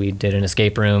tour, we did an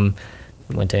escape room,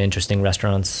 we went to interesting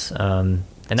restaurants, and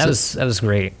that was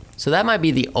great. So that might be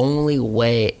the only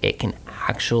way it can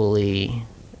actually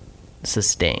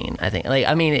sustain, I think. Like,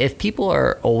 I mean, if people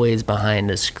are always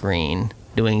behind a screen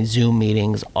doing Zoom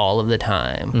meetings all of the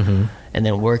time and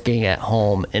then working at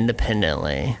home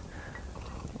independently,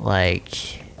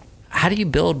 like, how do you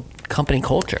build company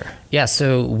culture? Yeah,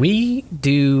 so we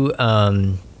do.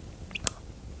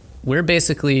 We're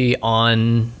basically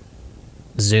on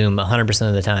Zoom 100%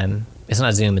 of the time. It's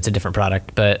not Zoom; it's a different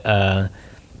product, but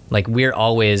like we're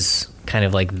always kind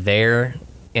of like there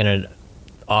in an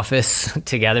office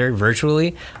together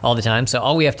virtually all the time. So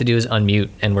all we have to do is unmute,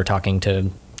 and we're talking to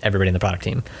everybody in the product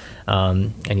team.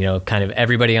 And, you know, kind of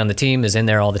everybody on the team is in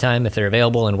there all the time. If they're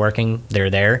available and working, they're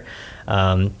there.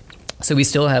 So we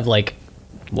still have like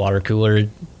water cooler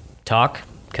talk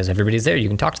because everybody's there. You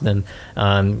can talk to them.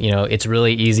 You know, it's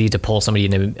really easy to pull somebody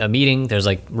into a meeting. There's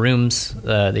like rooms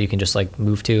that you can just like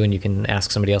move to, and you can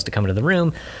ask somebody else to come into the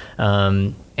room.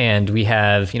 And we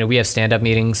have stand-up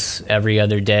meetings every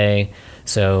other day.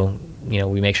 So, you know,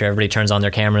 we make sure everybody turns on their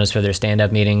cameras for their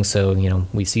stand-up meetings. So, you know,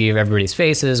 we see everybody's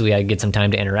faces. We get some time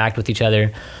to interact with each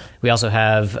other. We also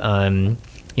have,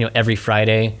 you know, every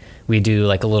Friday we do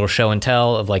like a little show and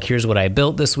tell of like, here's what I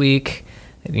built this week.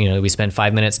 You know, we spend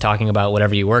 5 minutes talking about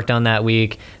whatever you worked on that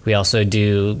week. We also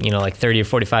do, you know, like 30 or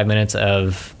 45 minutes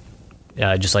of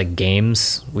just like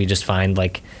games. We just find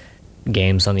like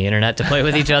games on the internet to play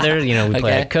with each other. You know, we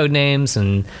play like Code Names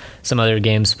and some other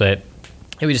games, but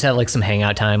we just have like some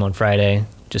hangout time on Friday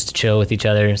just to chill with each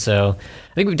other. So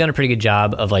I think we've done a pretty good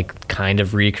job of like kind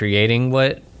of recreating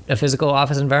what a physical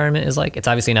office environment is like. It's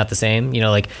obviously not the same, you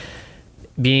know, like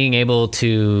being able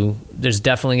to, there's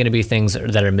definitely going to be things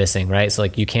that are missing, right? So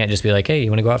like you can't just be like, hey, you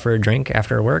want to go out for a drink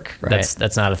after work? Right.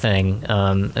 That's not a thing.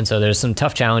 And so there's some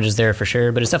tough challenges there for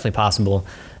sure, but it's definitely possible.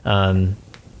 And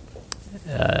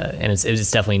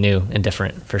it's definitely new and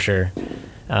different for sure.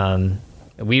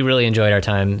 We really enjoyed our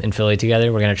time in Philly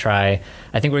together. We're going to try,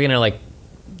 I think we're going to like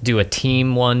do a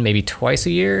team one maybe twice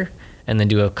a year, and then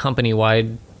do a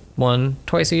company-wide one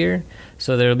twice a year.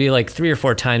 So there'll be like 3 or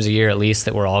 4 times a year at least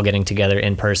that we're all getting together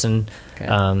in person,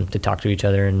 to talk to each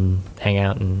other and hang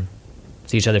out and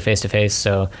see each other face to face.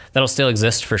 So that'll still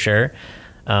exist for sure.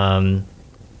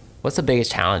 What's the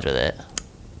biggest challenge with it?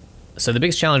 So the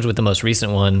biggest challenge with the most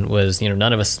recent one was,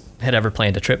 none of us had ever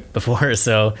planned a trip before.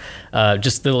 So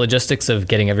just the logistics of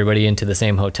getting everybody into the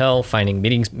same hotel, finding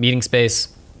meeting space.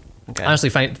 Okay. Honestly,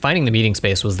 finding the meeting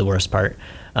space was the worst part.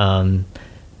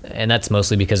 And that's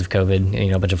mostly because of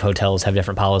COVID. A bunch of hotels have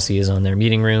different policies on their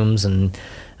meeting rooms, and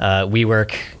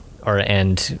WeWork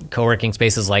and co-working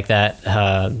spaces like that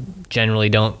generally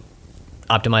don't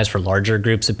optimize for larger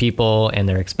groups of people, and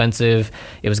they're expensive.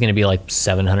 It was going to be like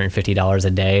 $750 a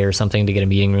day or something to get a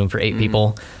meeting room for 8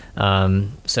 people.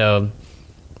 So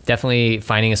definitely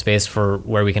finding a space for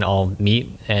where we can all meet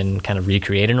and kind of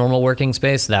recreate a normal working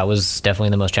space, that was definitely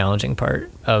the most challenging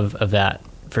part of that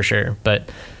for sure. But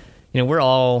we're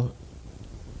all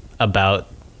about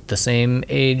the same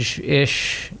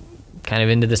age-ish, kind of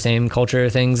into the same culture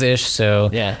things-ish. So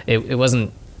yeah, it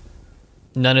wasn't,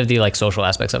 none of the like social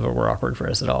aspects of it were awkward for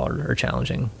us at all or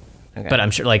challenging. Okay. But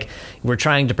I'm sure like we're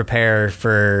trying to prepare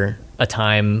for a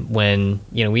time when,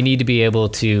 we need to be able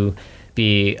to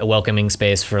be a welcoming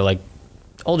space for like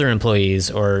older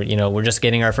employees, or, we're just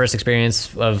getting our first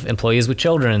experience of employees with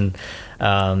children.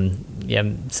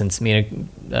 Since me and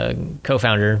a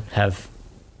co-founder have,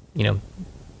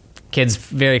 kids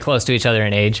very close to each other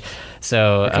in age.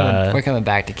 So we're coming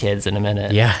back to kids in a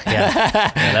minute. Yeah.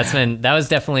 That was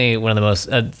definitely one of the most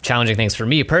challenging things for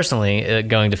me personally,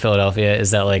 going to Philadelphia,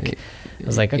 is that like, I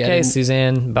was like, okay,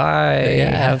 Suzanne, bye.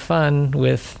 Yeah. Have fun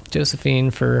with Josephine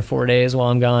for 4 days while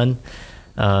I'm gone.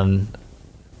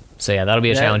 So yeah, that'll be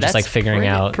a challenge, just like figuring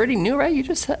out. Pretty new, right? You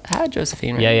just had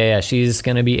Josephine, right? Yeah. She's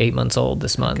gonna be 8 months old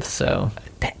this month. So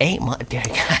 8 months.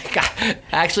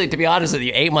 Actually, to be honest with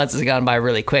you, 8 months has gone by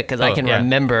really quick, because I can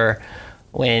remember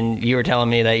when you were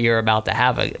telling me that you were about to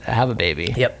have a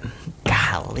baby. Yep.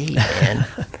 Golly, man.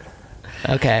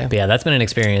 Okay. But yeah, that's been an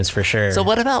experience for sure. So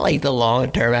what about like the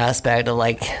long-term aspect of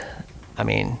like, I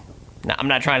mean, I'm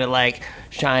not trying to like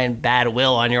shine bad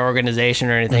will on your organization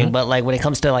or anything, but like when it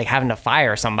comes to like having to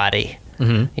fire somebody,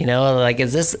 like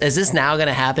is this now going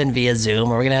to happen via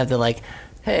Zoom? Or we're going to have to like,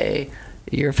 hey,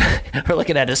 we're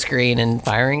looking at a screen and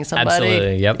firing somebody?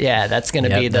 Absolutely. Yep. Yeah, that's going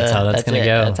to be that's how that's going to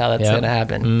go. That's how that's going to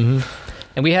happen. Mm-hmm.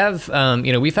 And we have,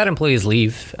 we've had employees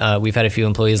leave. We've had a few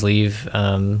employees leave.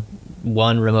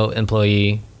 One remote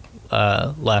employee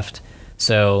left.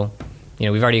 So,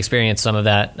 we've already experienced some of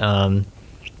that.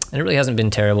 And it really hasn't been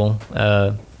terrible.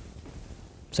 So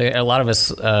a lot of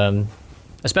us,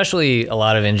 especially a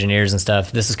lot of engineers and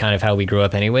stuff, this is kind of how we grew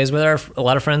up anyways with a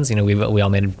lot of friends. We all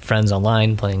made friends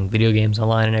online, playing video games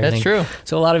online and everything. That's true.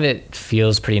 So a lot of it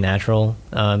feels pretty natural.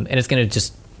 And it's going to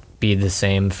just be the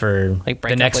same for like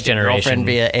the next generation. Girlfriend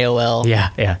via AOL.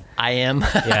 Yeah. I am.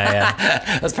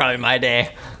 Yeah. That's probably my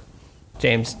day.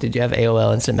 James, did you have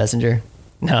AOL Instant Messenger?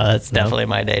 No, that's definitely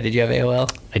my day. Did you have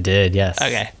AOL? I did, yes.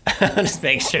 Okay. Just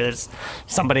making sure there's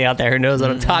somebody out there who knows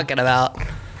what I'm talking about.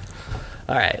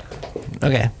 All right.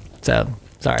 Okay. So,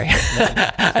 sorry.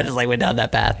 I just like went down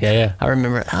that path. Yeah. I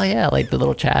remember, like the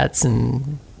little chats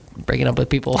and breaking up with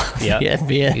people. Yeah.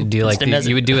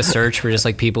 You would do a search for just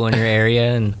like people in your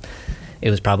area, and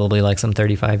it was probably like some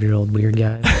 35-year-old weird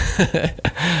guy.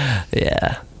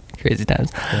 Yeah. Crazy times.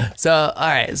 Yeah. So, all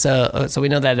right. So we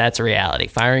know that that's a reality.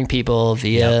 Firing people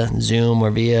via Zoom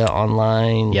or via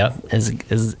online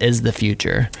is the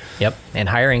future. Yep. And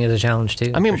hiring is a challenge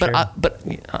too. I mean, but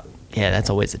that's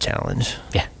always a challenge.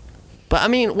 Yeah. But I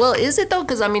mean, well, is it though?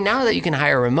 Because I mean, now that you can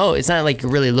hire remote, it's not like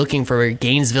you're really looking for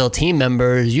Gainesville team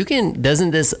members. Doesn't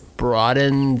this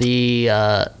broaden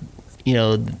the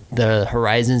the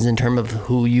horizons in terms of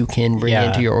who you can bring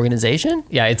into your organization?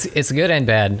 Yeah, it's good and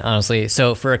bad, honestly.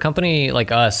 So for a company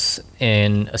like us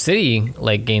in a city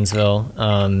like Gainesville,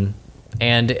 and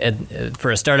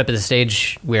for a startup at the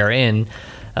stage we are in,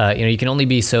 you can only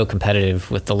be so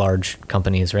competitive with the large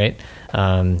companies, right?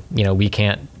 We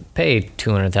can't pay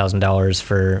 $200,000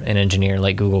 for an engineer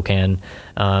like Google can,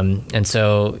 and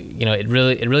so it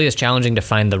really is challenging to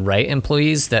find the right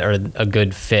employees that are a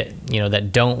good fit.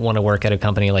 That don't want to work at a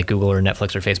company like Google or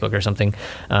Netflix or Facebook or something,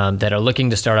 that are looking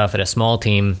to start off at a small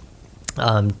team,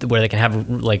 where they can have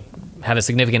like have a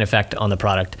significant effect on the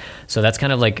product. So that's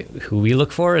kind of like who we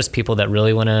look for, is people that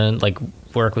really want to like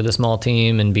work with a small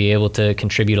team and be able to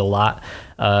contribute a lot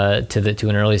to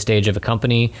an early stage of a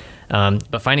company.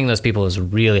 But finding those people is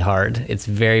really hard. It's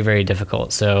very, very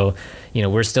difficult. So,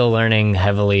 we're still learning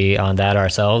heavily on that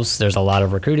ourselves. There's a lot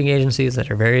of recruiting agencies that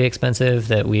are very expensive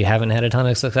that we haven't had a ton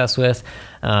of success with.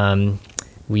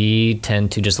 We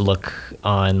tend to just look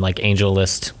on like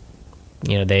AngelList.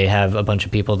 They have a bunch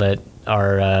of people that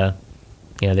are,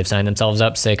 they've signed themselves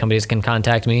up, say companies can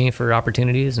contact me for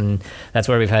opportunities. And that's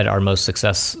where we've had our most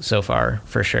success so far,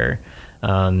 for sure.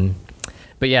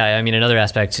 But yeah, I mean, another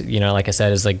aspect, like I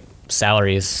said, is like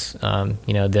salaries.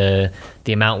 The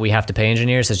amount we have to pay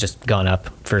engineers has just gone up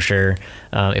for sure.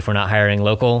 If we're not hiring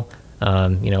local,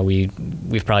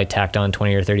 we've probably tacked on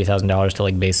 $20,000 or $30,000 to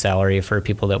like base salary for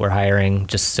people that we're hiring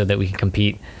just so that we can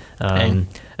compete.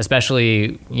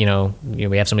 Especially, we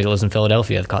have somebody that lives in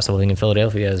Philadelphia. The cost of living in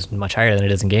Philadelphia is much higher than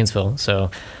it is in Gainesville. So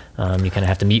you kind of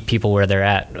have to meet people where they're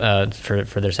at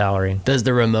for their salary. Does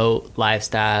the remote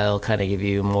lifestyle kind of give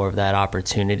you more of that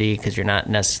opportunity because you're not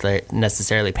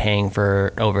necessarily paying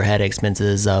for overhead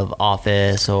expenses of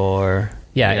office or...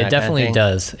 Yeah, it definitely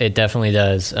does. It definitely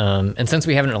does. And since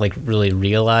we haven't really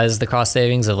realized the cost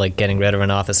savings of like getting rid of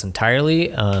an office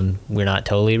entirely, we're not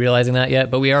totally realizing that yet.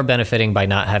 But we are benefiting by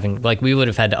not having, like, we would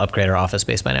have had to upgrade our office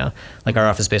space by now. Like, our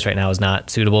office space right now is not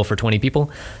suitable for 20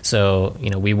 people. So,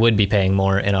 we would be paying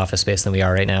more in office space than we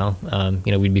are right now.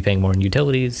 We'd be paying more in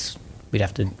utilities. We'd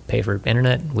have to pay for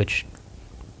internet, which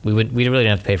we really didn't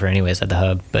have to pay for anyways at the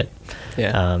hub. But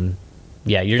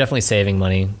you're definitely saving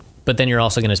money. But then you're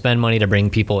also going to spend money to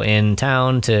bring people in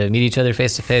town to meet each other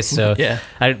face to face. So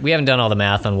we haven't done all the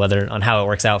math on how it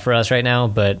works out for us right now,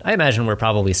 but I imagine we're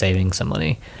probably saving some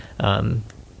money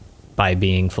by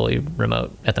being fully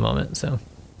remote at the moment. So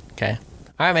okay.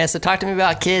 All right, man. So talk to me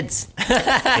about kids.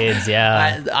 Kids,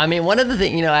 yeah. I mean, one of the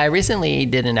things, I recently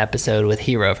did an episode with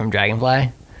Hero from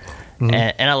Dragonfly. Mm-hmm.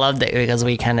 And I loved it because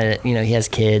we kind of, he has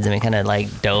kids and we kind of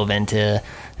like dove into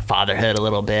fatherhood a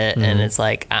little bit. Mm-hmm. And it's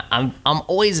like I'm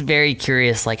always very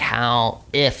curious, like how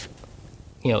if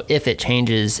it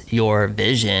changes your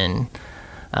vision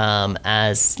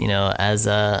as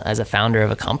a founder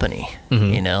of a company.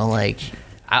 Mm-hmm.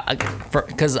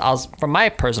 Because from my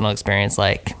personal experience,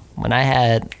 like when I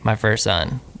had my first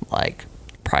son, like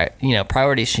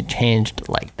priorities changed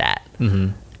like that.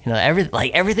 Mm-hmm.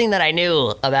 Everything that I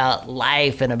knew about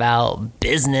life and about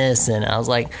business, and I was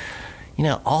like,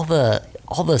 all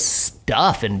the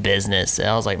stuff in business. And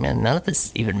I was like, man, none of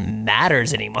this even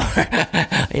matters anymore.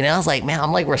 I was like, man,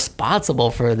 I'm like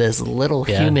responsible for this little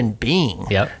human being.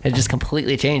 Yep. It just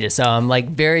completely changes. So I'm like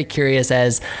very curious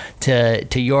as to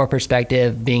your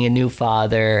perspective, being a new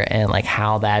father, and like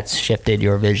how that's shifted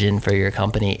your vision for your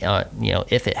company,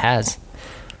 if it has.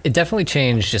 It definitely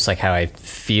changed just like how I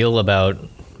feel about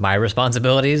my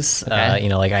responsibilities. Okay.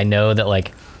 Like I know that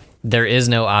like there is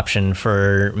no option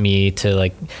for me to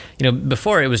like,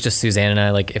 before it was just Suzanne and I,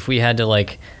 like if we had to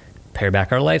like pare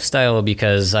back our lifestyle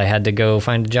because I had to go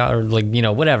find a job or like,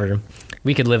 whatever,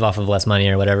 we could live off of less money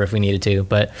or whatever if we needed to.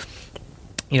 But,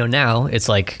 now it's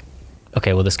like,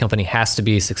 okay, well, this company has to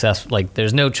be successful. Like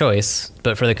there's no choice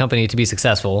but for the company to be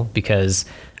successful because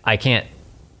I can't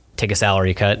take a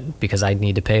salary cut because I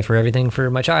need to pay for everything for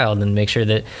my child and make sure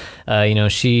that,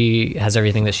 she has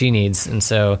everything that she needs. And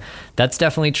so that's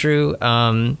definitely true.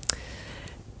 But,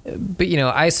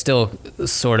 I still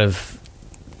sort of,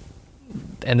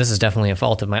 and this is definitely a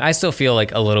fault of mine, I still feel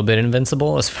like a little bit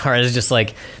invincible as far as just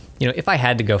like, if I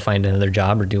had to go find another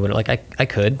job or do what, like I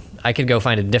could go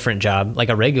find a different job, like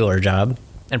a regular job,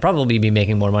 and probably be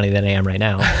making more money than I am right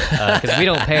now, because we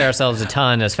don't pay ourselves a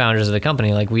ton as founders of the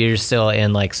company. Like we're still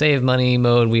in like save money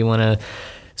mode. We want to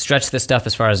stretch this stuff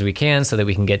as far as we can so that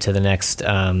we can get to the next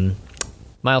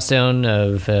milestone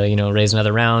of raise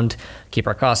another round, keep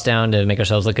our costs down to make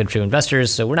ourselves look good to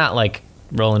investors. So we're not like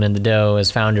rolling in the dough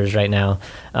as founders right now.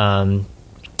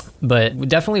 But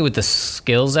definitely with the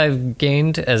skills I've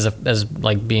gained as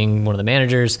like being one of the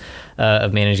managers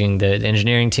of managing the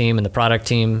engineering team and the product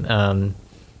team.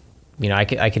 I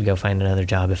could go find another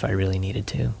job if I really needed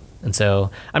to. And so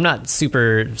I'm not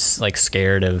super like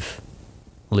scared of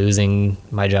losing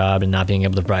my job and not being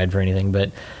able to provide for anything,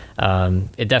 but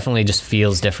it definitely just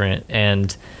feels different.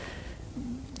 And,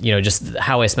 just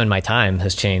how I spend my time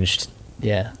has changed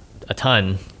a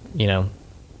ton.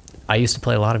 I used to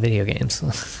play a lot of video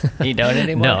games. You don't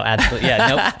anymore? No, absolutely.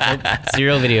 Yeah, nope.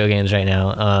 Zero video games right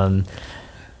now.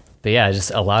 But yeah, just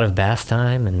a lot of bath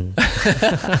time and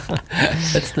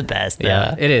that's the best.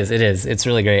 Yeah, it is. It's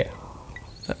really great.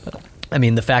 I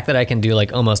mean, the fact that I can do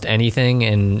like almost anything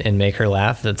and make her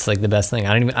laugh, that's like the best thing.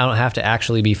 I don't have to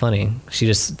actually be funny. She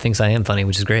just thinks I am funny,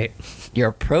 which is great. You're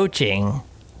approaching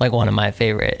like one of my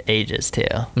favorite ages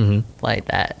too. Like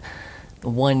that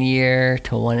 1 year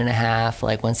to 1.5,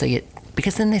 like once they get,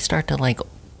 because then they start to like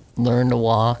learn to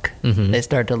walk. They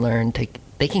start to learn to,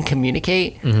 they can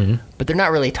communicate, but they're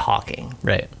not really talking.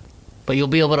 Right. But you'll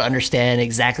be able to understand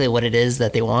exactly what it is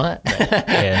that they want.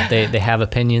 Yeah, they have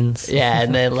opinions. Yeah,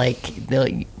 and then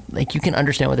they'll like you can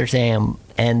understand what they're saying,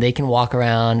 and they can walk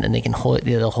around and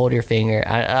they'll hold your finger.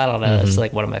 I don't know. It's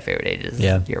like one of my favorite ages.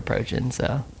 Yeah. You're approaching,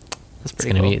 so that's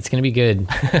pretty cool. It's gonna be good.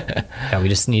 Yeah, we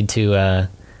just need to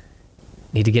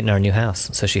get in our new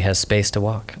house so she has space to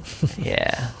walk.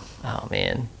 Yeah. Oh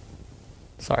man.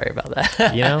 Sorry about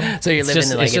that. You know, so you're living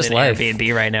in like an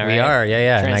Airbnb right now, right? We are,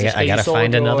 yeah. And I gotta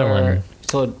find another one.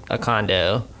 Sold a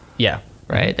condo, yeah,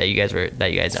 right? That you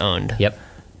guys owned. Yep.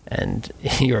 And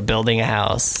you were building a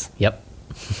house. Yep.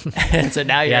 And so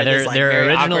now you're yeah. at this, like, their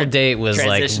original date was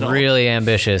like really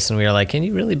ambitious, and we were like, "Can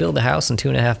you really build a house in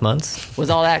 2.5 months?"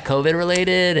 Was all that COVID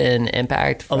related and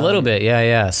impact? A little bit,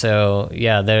 yeah. So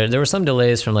yeah, there were some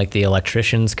delays from like the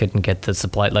electricians couldn't get the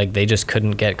supply, like they just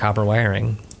couldn't get copper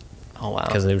wiring. Oh wow!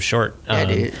 Because they were short.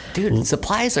 Yeah, dude,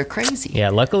 supplies are crazy. Yeah,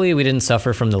 luckily we didn't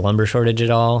suffer from the lumber shortage at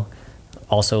all.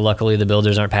 Also, luckily the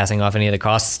builders aren't passing off any of the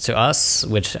costs to us,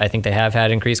 which I think they have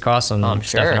had increased costs on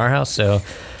stuff in our house. So,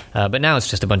 but now it's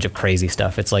just a bunch of crazy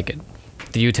stuff. It's like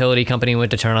the utility company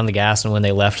went to turn on the gas, and when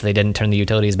they left, they didn't turn the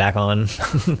utilities back on.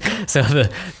 So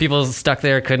the people stuck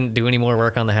there couldn't do any more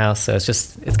work on the house. So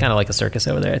it's kind of like a circus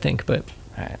over there, I think. But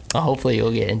all right. Well, hopefully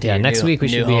you'll get into next week we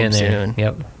should be in there soon.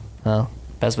 Yep. Well,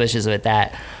 best wishes with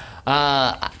that.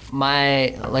 One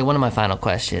of my final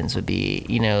questions would be,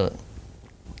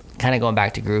 kind of going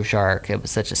back to Groove Shark. It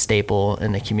was such a staple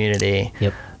in the community.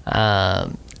 Yep.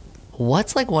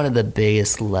 What's like one of the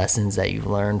biggest lessons that you've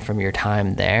learned from your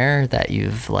time there that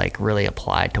you've like really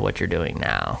applied to what you're doing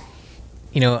now?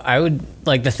 I would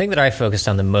like, the thing that I focused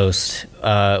on the most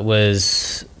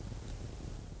was,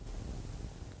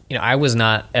 I was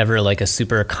not ever like a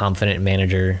super confident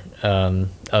manager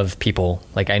of people.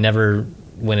 Like I never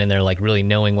went in there like really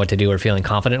knowing what to do or feeling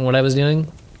confident in what I was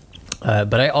doing.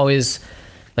 But I always,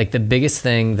 like the biggest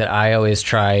thing that I always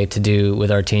try to do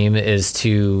with our team is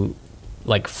to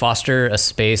like foster a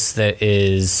space that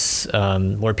is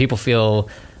where people feel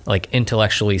like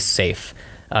intellectually safe.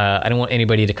 I don't want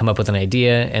anybody to come up with an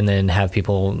idea and then have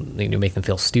people make them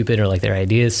feel stupid or like their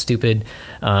idea is stupid.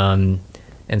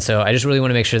 And so I just really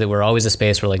want to make sure that we're always a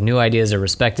space where like new ideas are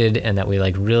respected and that we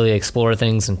like really explore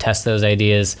things and test those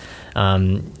ideas,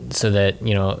 so that,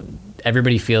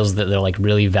 everybody feels that they're like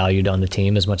really valued on the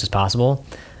team as much as possible.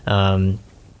 And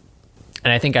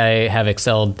I think I have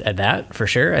excelled at that for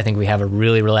sure. I think we have a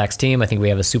really relaxed team. I think we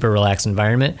have a super relaxed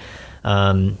environment.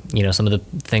 Some of the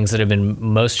things that have been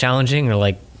most challenging are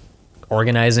like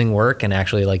organizing work and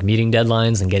actually like meeting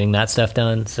deadlines and getting that stuff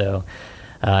done. So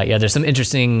there's some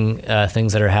interesting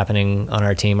things that are happening on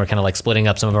our team. We're kind of like splitting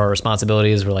up some of our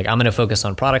responsibilities. We're like, I'm going to focus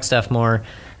on product stuff more,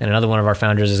 and another one of our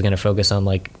founders is going to focus on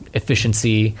like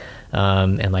efficiency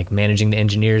and like managing the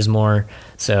engineers more.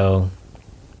 So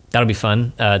that'll be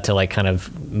fun to like kind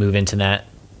of move into that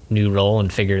new role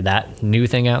and figure that new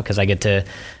thing out, because I get to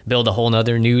build a whole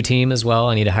nother new team as well.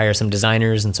 I need to hire some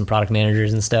designers and some product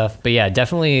managers and stuff. But yeah,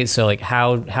 definitely. So like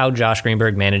how Josh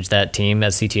Greenberg managed that team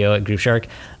as CTO at Groove Shark,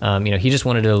 he just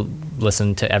wanted to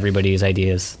listen to everybody's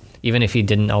ideas, even if he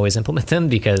didn't always implement them,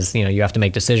 because you have to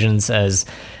make decisions as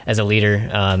a leader,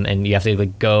 and you have to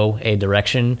like go a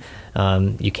direction.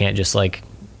 You can't just like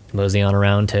mosey on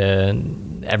around to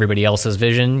everybody else's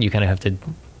vision. You kind of have to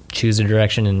choose a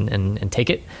direction and take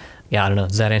it. Yeah, I don't know.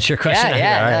 Does that answer your question?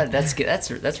 Yeah. No, that's good.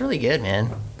 That's really good, man.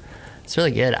 It's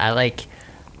really good. I like,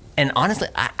 and honestly,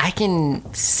 I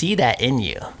can see that in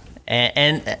you.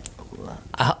 And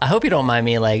I hope you don't mind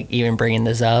me like even bringing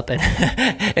this up. And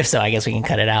if so, I guess we can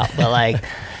cut it out. But like,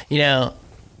 the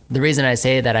reason I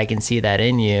say that I can see that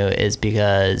in you is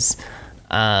because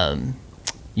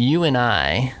you and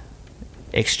I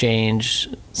exchange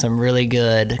some really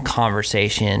good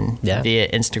conversation via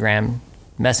Instagram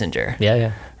Messenger.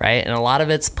 Yeah. Right? And a lot of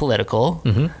it's political.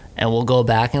 Mm-hmm. And we'll go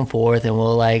back and forth, and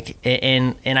we'll like,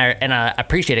 and I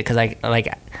appreciate it, because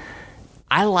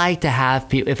I like to have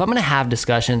people, if I'm going to have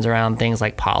discussions around things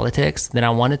like politics, then I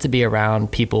want it to be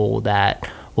around people that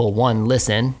will, one,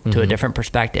 listen to a different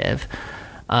perspective,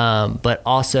 but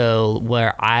also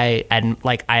where I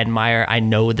admire, I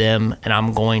know them, and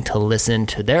I'm going to listen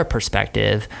to their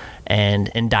perspective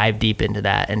and dive deep into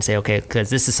that and say, okay, because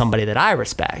this is somebody that I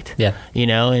respect. Yeah. You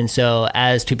know, and so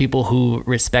as two people who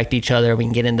respect each other, we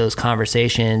can get in those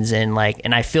conversations and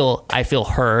I feel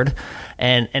heard.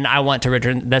 And I want to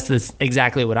return. That's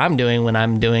exactly what I'm doing when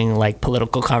I'm doing like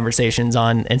political conversations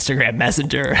on Instagram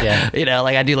Messenger. Yeah. You know,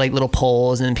 like I do like little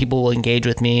polls and people will engage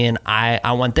with me, and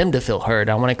I want them to feel heard.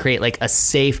 I want to create like a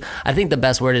safe. I think the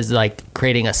best word is like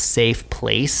creating a safe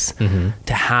place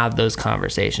to have those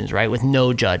conversations, right, with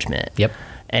no judgment. Yep.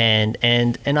 And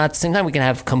at the same time, we can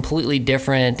have completely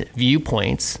different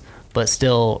viewpoints, but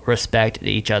still respect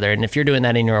each other. And if you're doing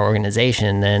that in your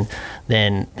organization,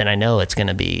 then I know it's going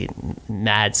to be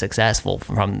mad successful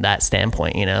from that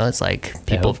standpoint. You know, it's like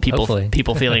people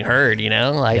feeling heard, you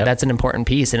know, like that's an important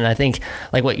piece. And I think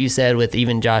like what you said with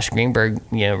even Josh Greenberg,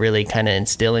 you know, really kind of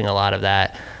instilling a lot of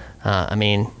that. I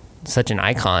mean, such an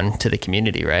icon to the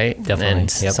community, right? Definitely. And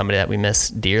somebody that we miss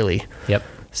dearly. Yep.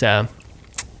 So,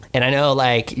 and I know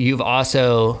like you've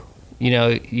also, you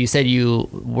know, you said you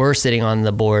were sitting on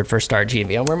the board for Start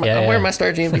GNV. I'm wearing my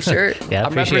Start GNV shirt. Yeah,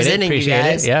 I'm representing you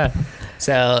guys. Yeah.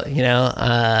 So, you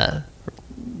know,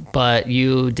 but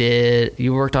you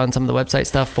worked on some of the website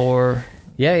stuff for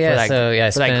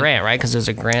that grant, right? Because there's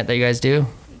a grant that you guys do.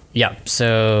 Yeah.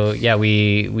 So yeah,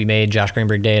 we made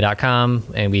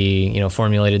joshgreenbergday.com, and we, you know,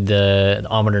 formulated the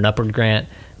Onward and Upward grant,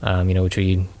 you know, which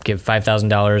we give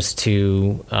 $5,000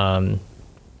 to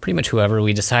pretty much whoever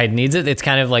we decide needs it. It's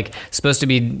kind of like supposed to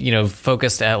be, you know,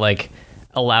 focused at like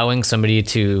allowing somebody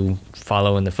to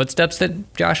follow in the footsteps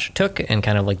that Josh took and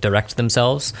kind of like direct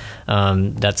themselves.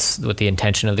 That's what the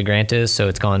intention of the grant is. So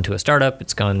it's gone to a startup.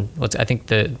 It's gone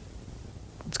to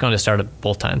startup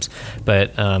both times.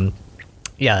 But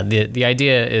yeah, the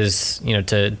idea is, you know,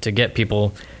 to get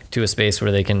people to a space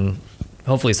where they can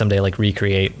hopefully someday like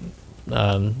recreate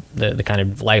the kind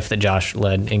of life that Josh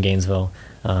led in Gainesville.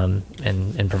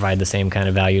 And provide the same kind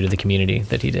of value to the community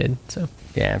that he did. So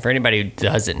yeah, for anybody who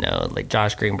doesn't know, like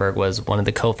Josh Greenberg was one of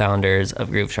the co-founders of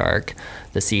Grooveshark,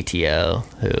 the CTO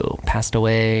who passed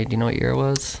away. Do you know what year it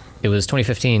was? It was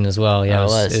 2015 as well. Yeah, it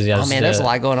was. Oh man, there's a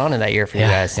lot going on in that year for you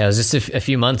guys. Yeah, it was just a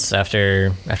few months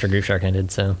after Grooveshark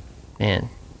ended. So man,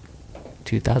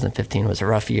 2015 was a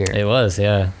rough year. It was,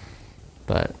 yeah.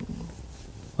 But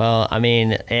well, I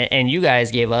mean, and you guys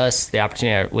gave us the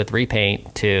opportunity with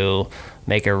Repaint to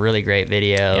make a really great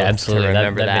video. Yeah, absolutely.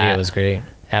 That video was great.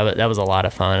 That was a lot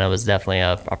of fun. It was definitely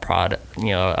a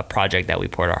project that we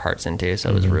poured our hearts into. So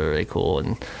it was really, really cool.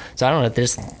 And so I don't know,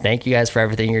 just thank you guys for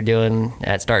everything you're doing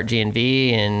at Start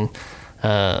GNV. And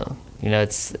you know,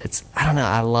 it's I don't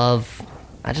know,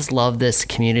 I just love this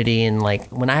community. And like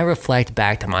when I reflect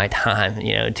back to my time,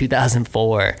 you know,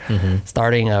 2004,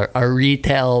 starting a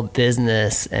retail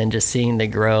business and just seeing the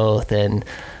growth and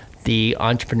the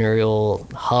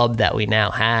entrepreneurial hub that we now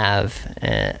have.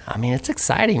 I mean, it's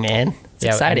exciting, man. It's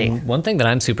exciting. And one thing that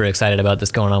I'm super excited about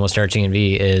that's going on with Start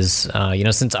GNV is, you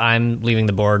know, since I'm leaving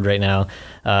the board right now,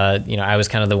 you know, I was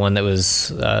kind of the one that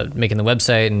was making the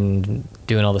website and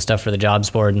doing all the stuff for the jobs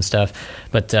board and stuff.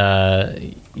 But,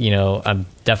 you know, I'm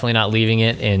definitely not leaving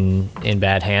it in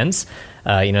bad hands.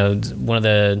 You know, one of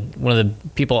the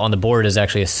people on the board is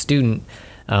actually a student.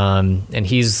 And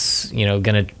he's, you know,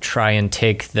 going to try and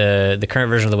take the current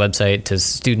version of the website to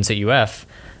students at UF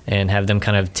and have them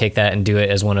kind of take that and do it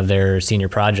as one of their senior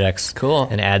projects. Cool.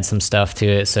 And add some stuff to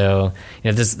it. So,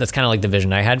 you know, that's kind of like the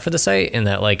vision I had for the site, in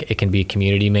that like it can be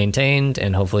community maintained,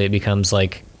 and hopefully it becomes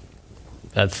like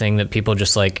a thing that people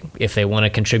just like, if they want to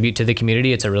contribute to the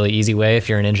community, it's a really easy way if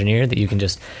you're an engineer that you can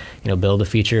just, you know, build a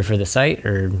feature for the site,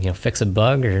 or, you know, fix a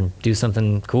bug or do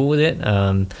something cool with it.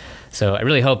 So I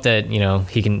really hope that, you know,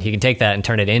 he can take that and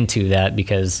turn it into that,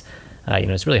 because, you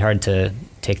know, it's really hard to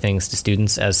take things to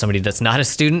students as somebody that's not a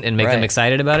student and make them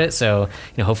excited about it. So,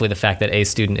 you know, hopefully the fact that a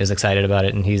student is excited about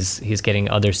it and he's getting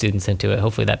other students into it,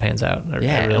 hopefully that pans out.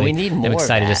 And we need more. I'm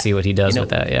excited to see what he does, you know, with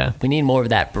that. Yeah, we need more of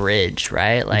that bridge,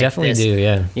 right? Like, we definitely do.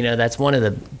 Yeah, you know, that's one of the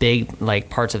big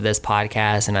like parts of this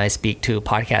podcast. And I speak to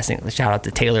podcasting. Shout out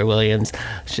to Taylor Williams.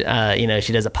 You know,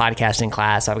 she does a podcasting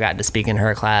class. I've gotten to speak in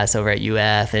her class over at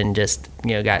UF, and just,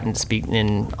 you know, gotten to speak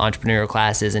in entrepreneurial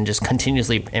classes, and just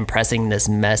continuously impressing this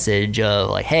message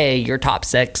of like, hey, your top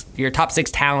six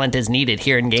talent is needed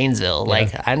here in Gainesville. Yeah.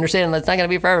 Like, I understand that's not going to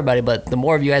be for everybody, but the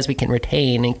more of you guys we can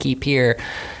retain and keep here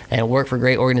and work for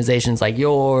great organizations like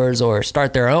yours, or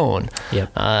start their own, you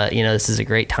know, this is a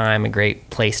great time, a great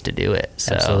place to do it.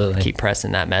 So absolutely. Keep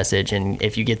pressing that message. And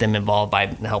if you get them involved by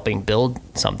helping build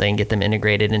something, get them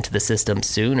integrated into the system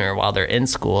sooner while they're in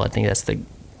school, I think that's the,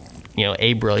 you know,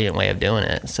 a brilliant way of doing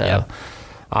it. So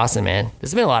Awesome, man.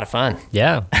 This has been a lot of fun.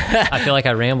 Yeah. I feel like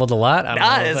I rambled a lot.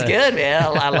 It's good, man.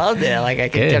 I loved it. Like I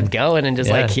could kept going and just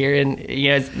like hearing,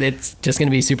 it's just going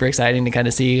to be super exciting to kind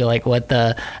of see like what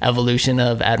the evolution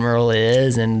of Admiral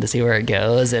is and to see where it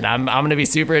goes. And I'm going to be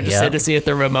super interested to see if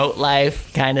the remote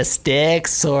life kind of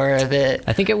sticks or if it.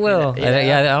 I think it will.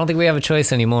 I don't think we have a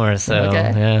choice anymore. So,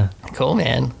 yeah. Cool,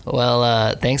 man.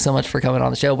 Well, thanks so much for coming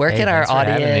on the show. Where can our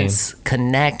audience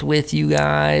connect with you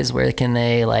guys? Where can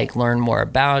they like learn more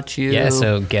about you? Yeah,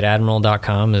 so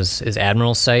getadmiral.com is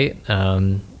Admiral's site.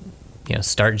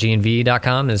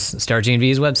 Startgnv.com is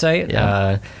StartGNV's website.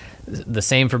 Yeah. The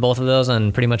same for both of those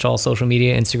on pretty much all social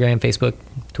media, Instagram, Facebook,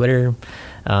 Twitter.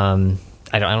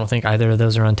 I don't think either of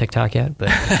those are on TikTok yet, but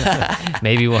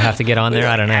maybe we'll have to get on there.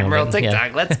 I don't know. Admiral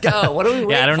TikTok, let's go. What do we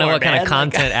wait I don't know what kind of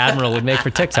content Admiral would make for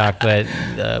TikTok, but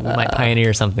we might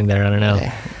pioneer something there. I don't know.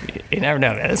 You never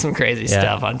know, man. There's some crazy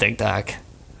stuff on TikTok.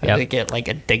 I get like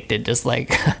addicted, just like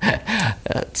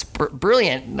it's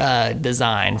brilliant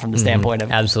design from the standpoint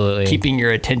of absolutely keeping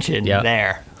your attention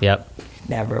there. Yep.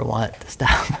 Never want to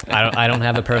stop. I don't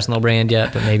have a personal brand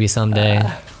yet, but maybe someday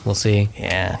we'll see.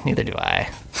 Yeah, neither do I.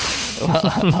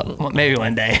 Well, maybe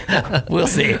one day. We'll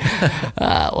see.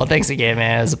 Well, thanks again,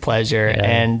 man. It was a pleasure. Yeah.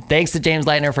 And thanks to James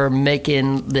Leitner for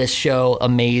making this show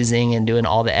amazing and doing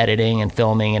all the editing and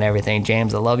filming and everything.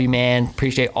 James, I love you, man.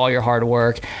 Appreciate all your hard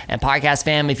work. And podcast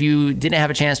fam, if you didn't have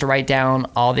a chance to write down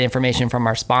all the information from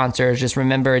our sponsors, just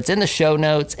remember it's in the show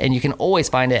notes, and you can always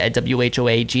find it at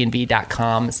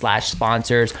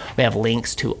whoagnv.com/sponsors. We have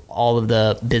links to all of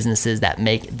the businesses that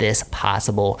make this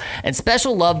possible. And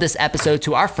special love this episode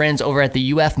to our friends over at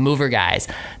the UF Mover Guys.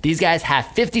 These guys have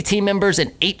 50 team members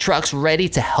and 8 trucks ready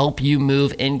to help you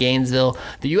move in Gainesville.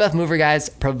 The UF Mover Guys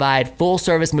provide full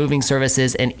service moving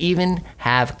services and even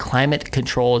have climate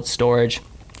controlled storage.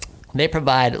 They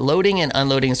provide loading and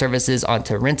unloading services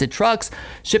onto rented trucks,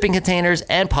 shipping containers,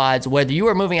 and pods, whether you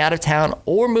are moving out of town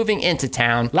or moving into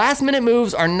town. Last minute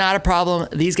moves are not a problem.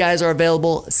 These guys are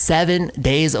available 7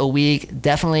 days a week.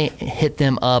 Definitely hit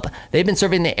them up. They've been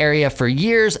serving the area for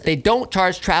years. They don't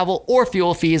charge travel or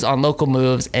fuel fees on local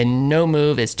moves, and no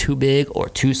move is too big or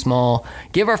too small.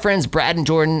 Give our friends Brad and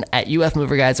Jordan at UF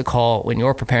Mover Guys a call when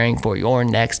you're preparing for your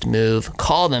next move.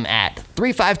 Call them at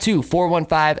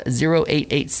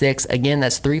 352-415-0886. Again,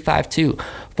 that's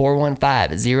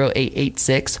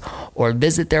 352-415-0886, or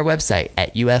visit their website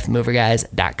at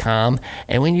ufmoverguys.com.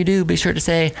 And when you do, be sure to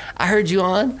say, I heard you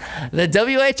on the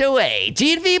WHOA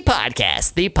GNV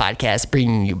podcast, the podcast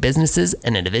bringing you businesses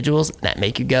and individuals that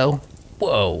make you go,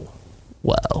 whoa,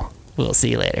 whoa. We'll see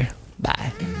you later.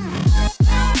 Bye.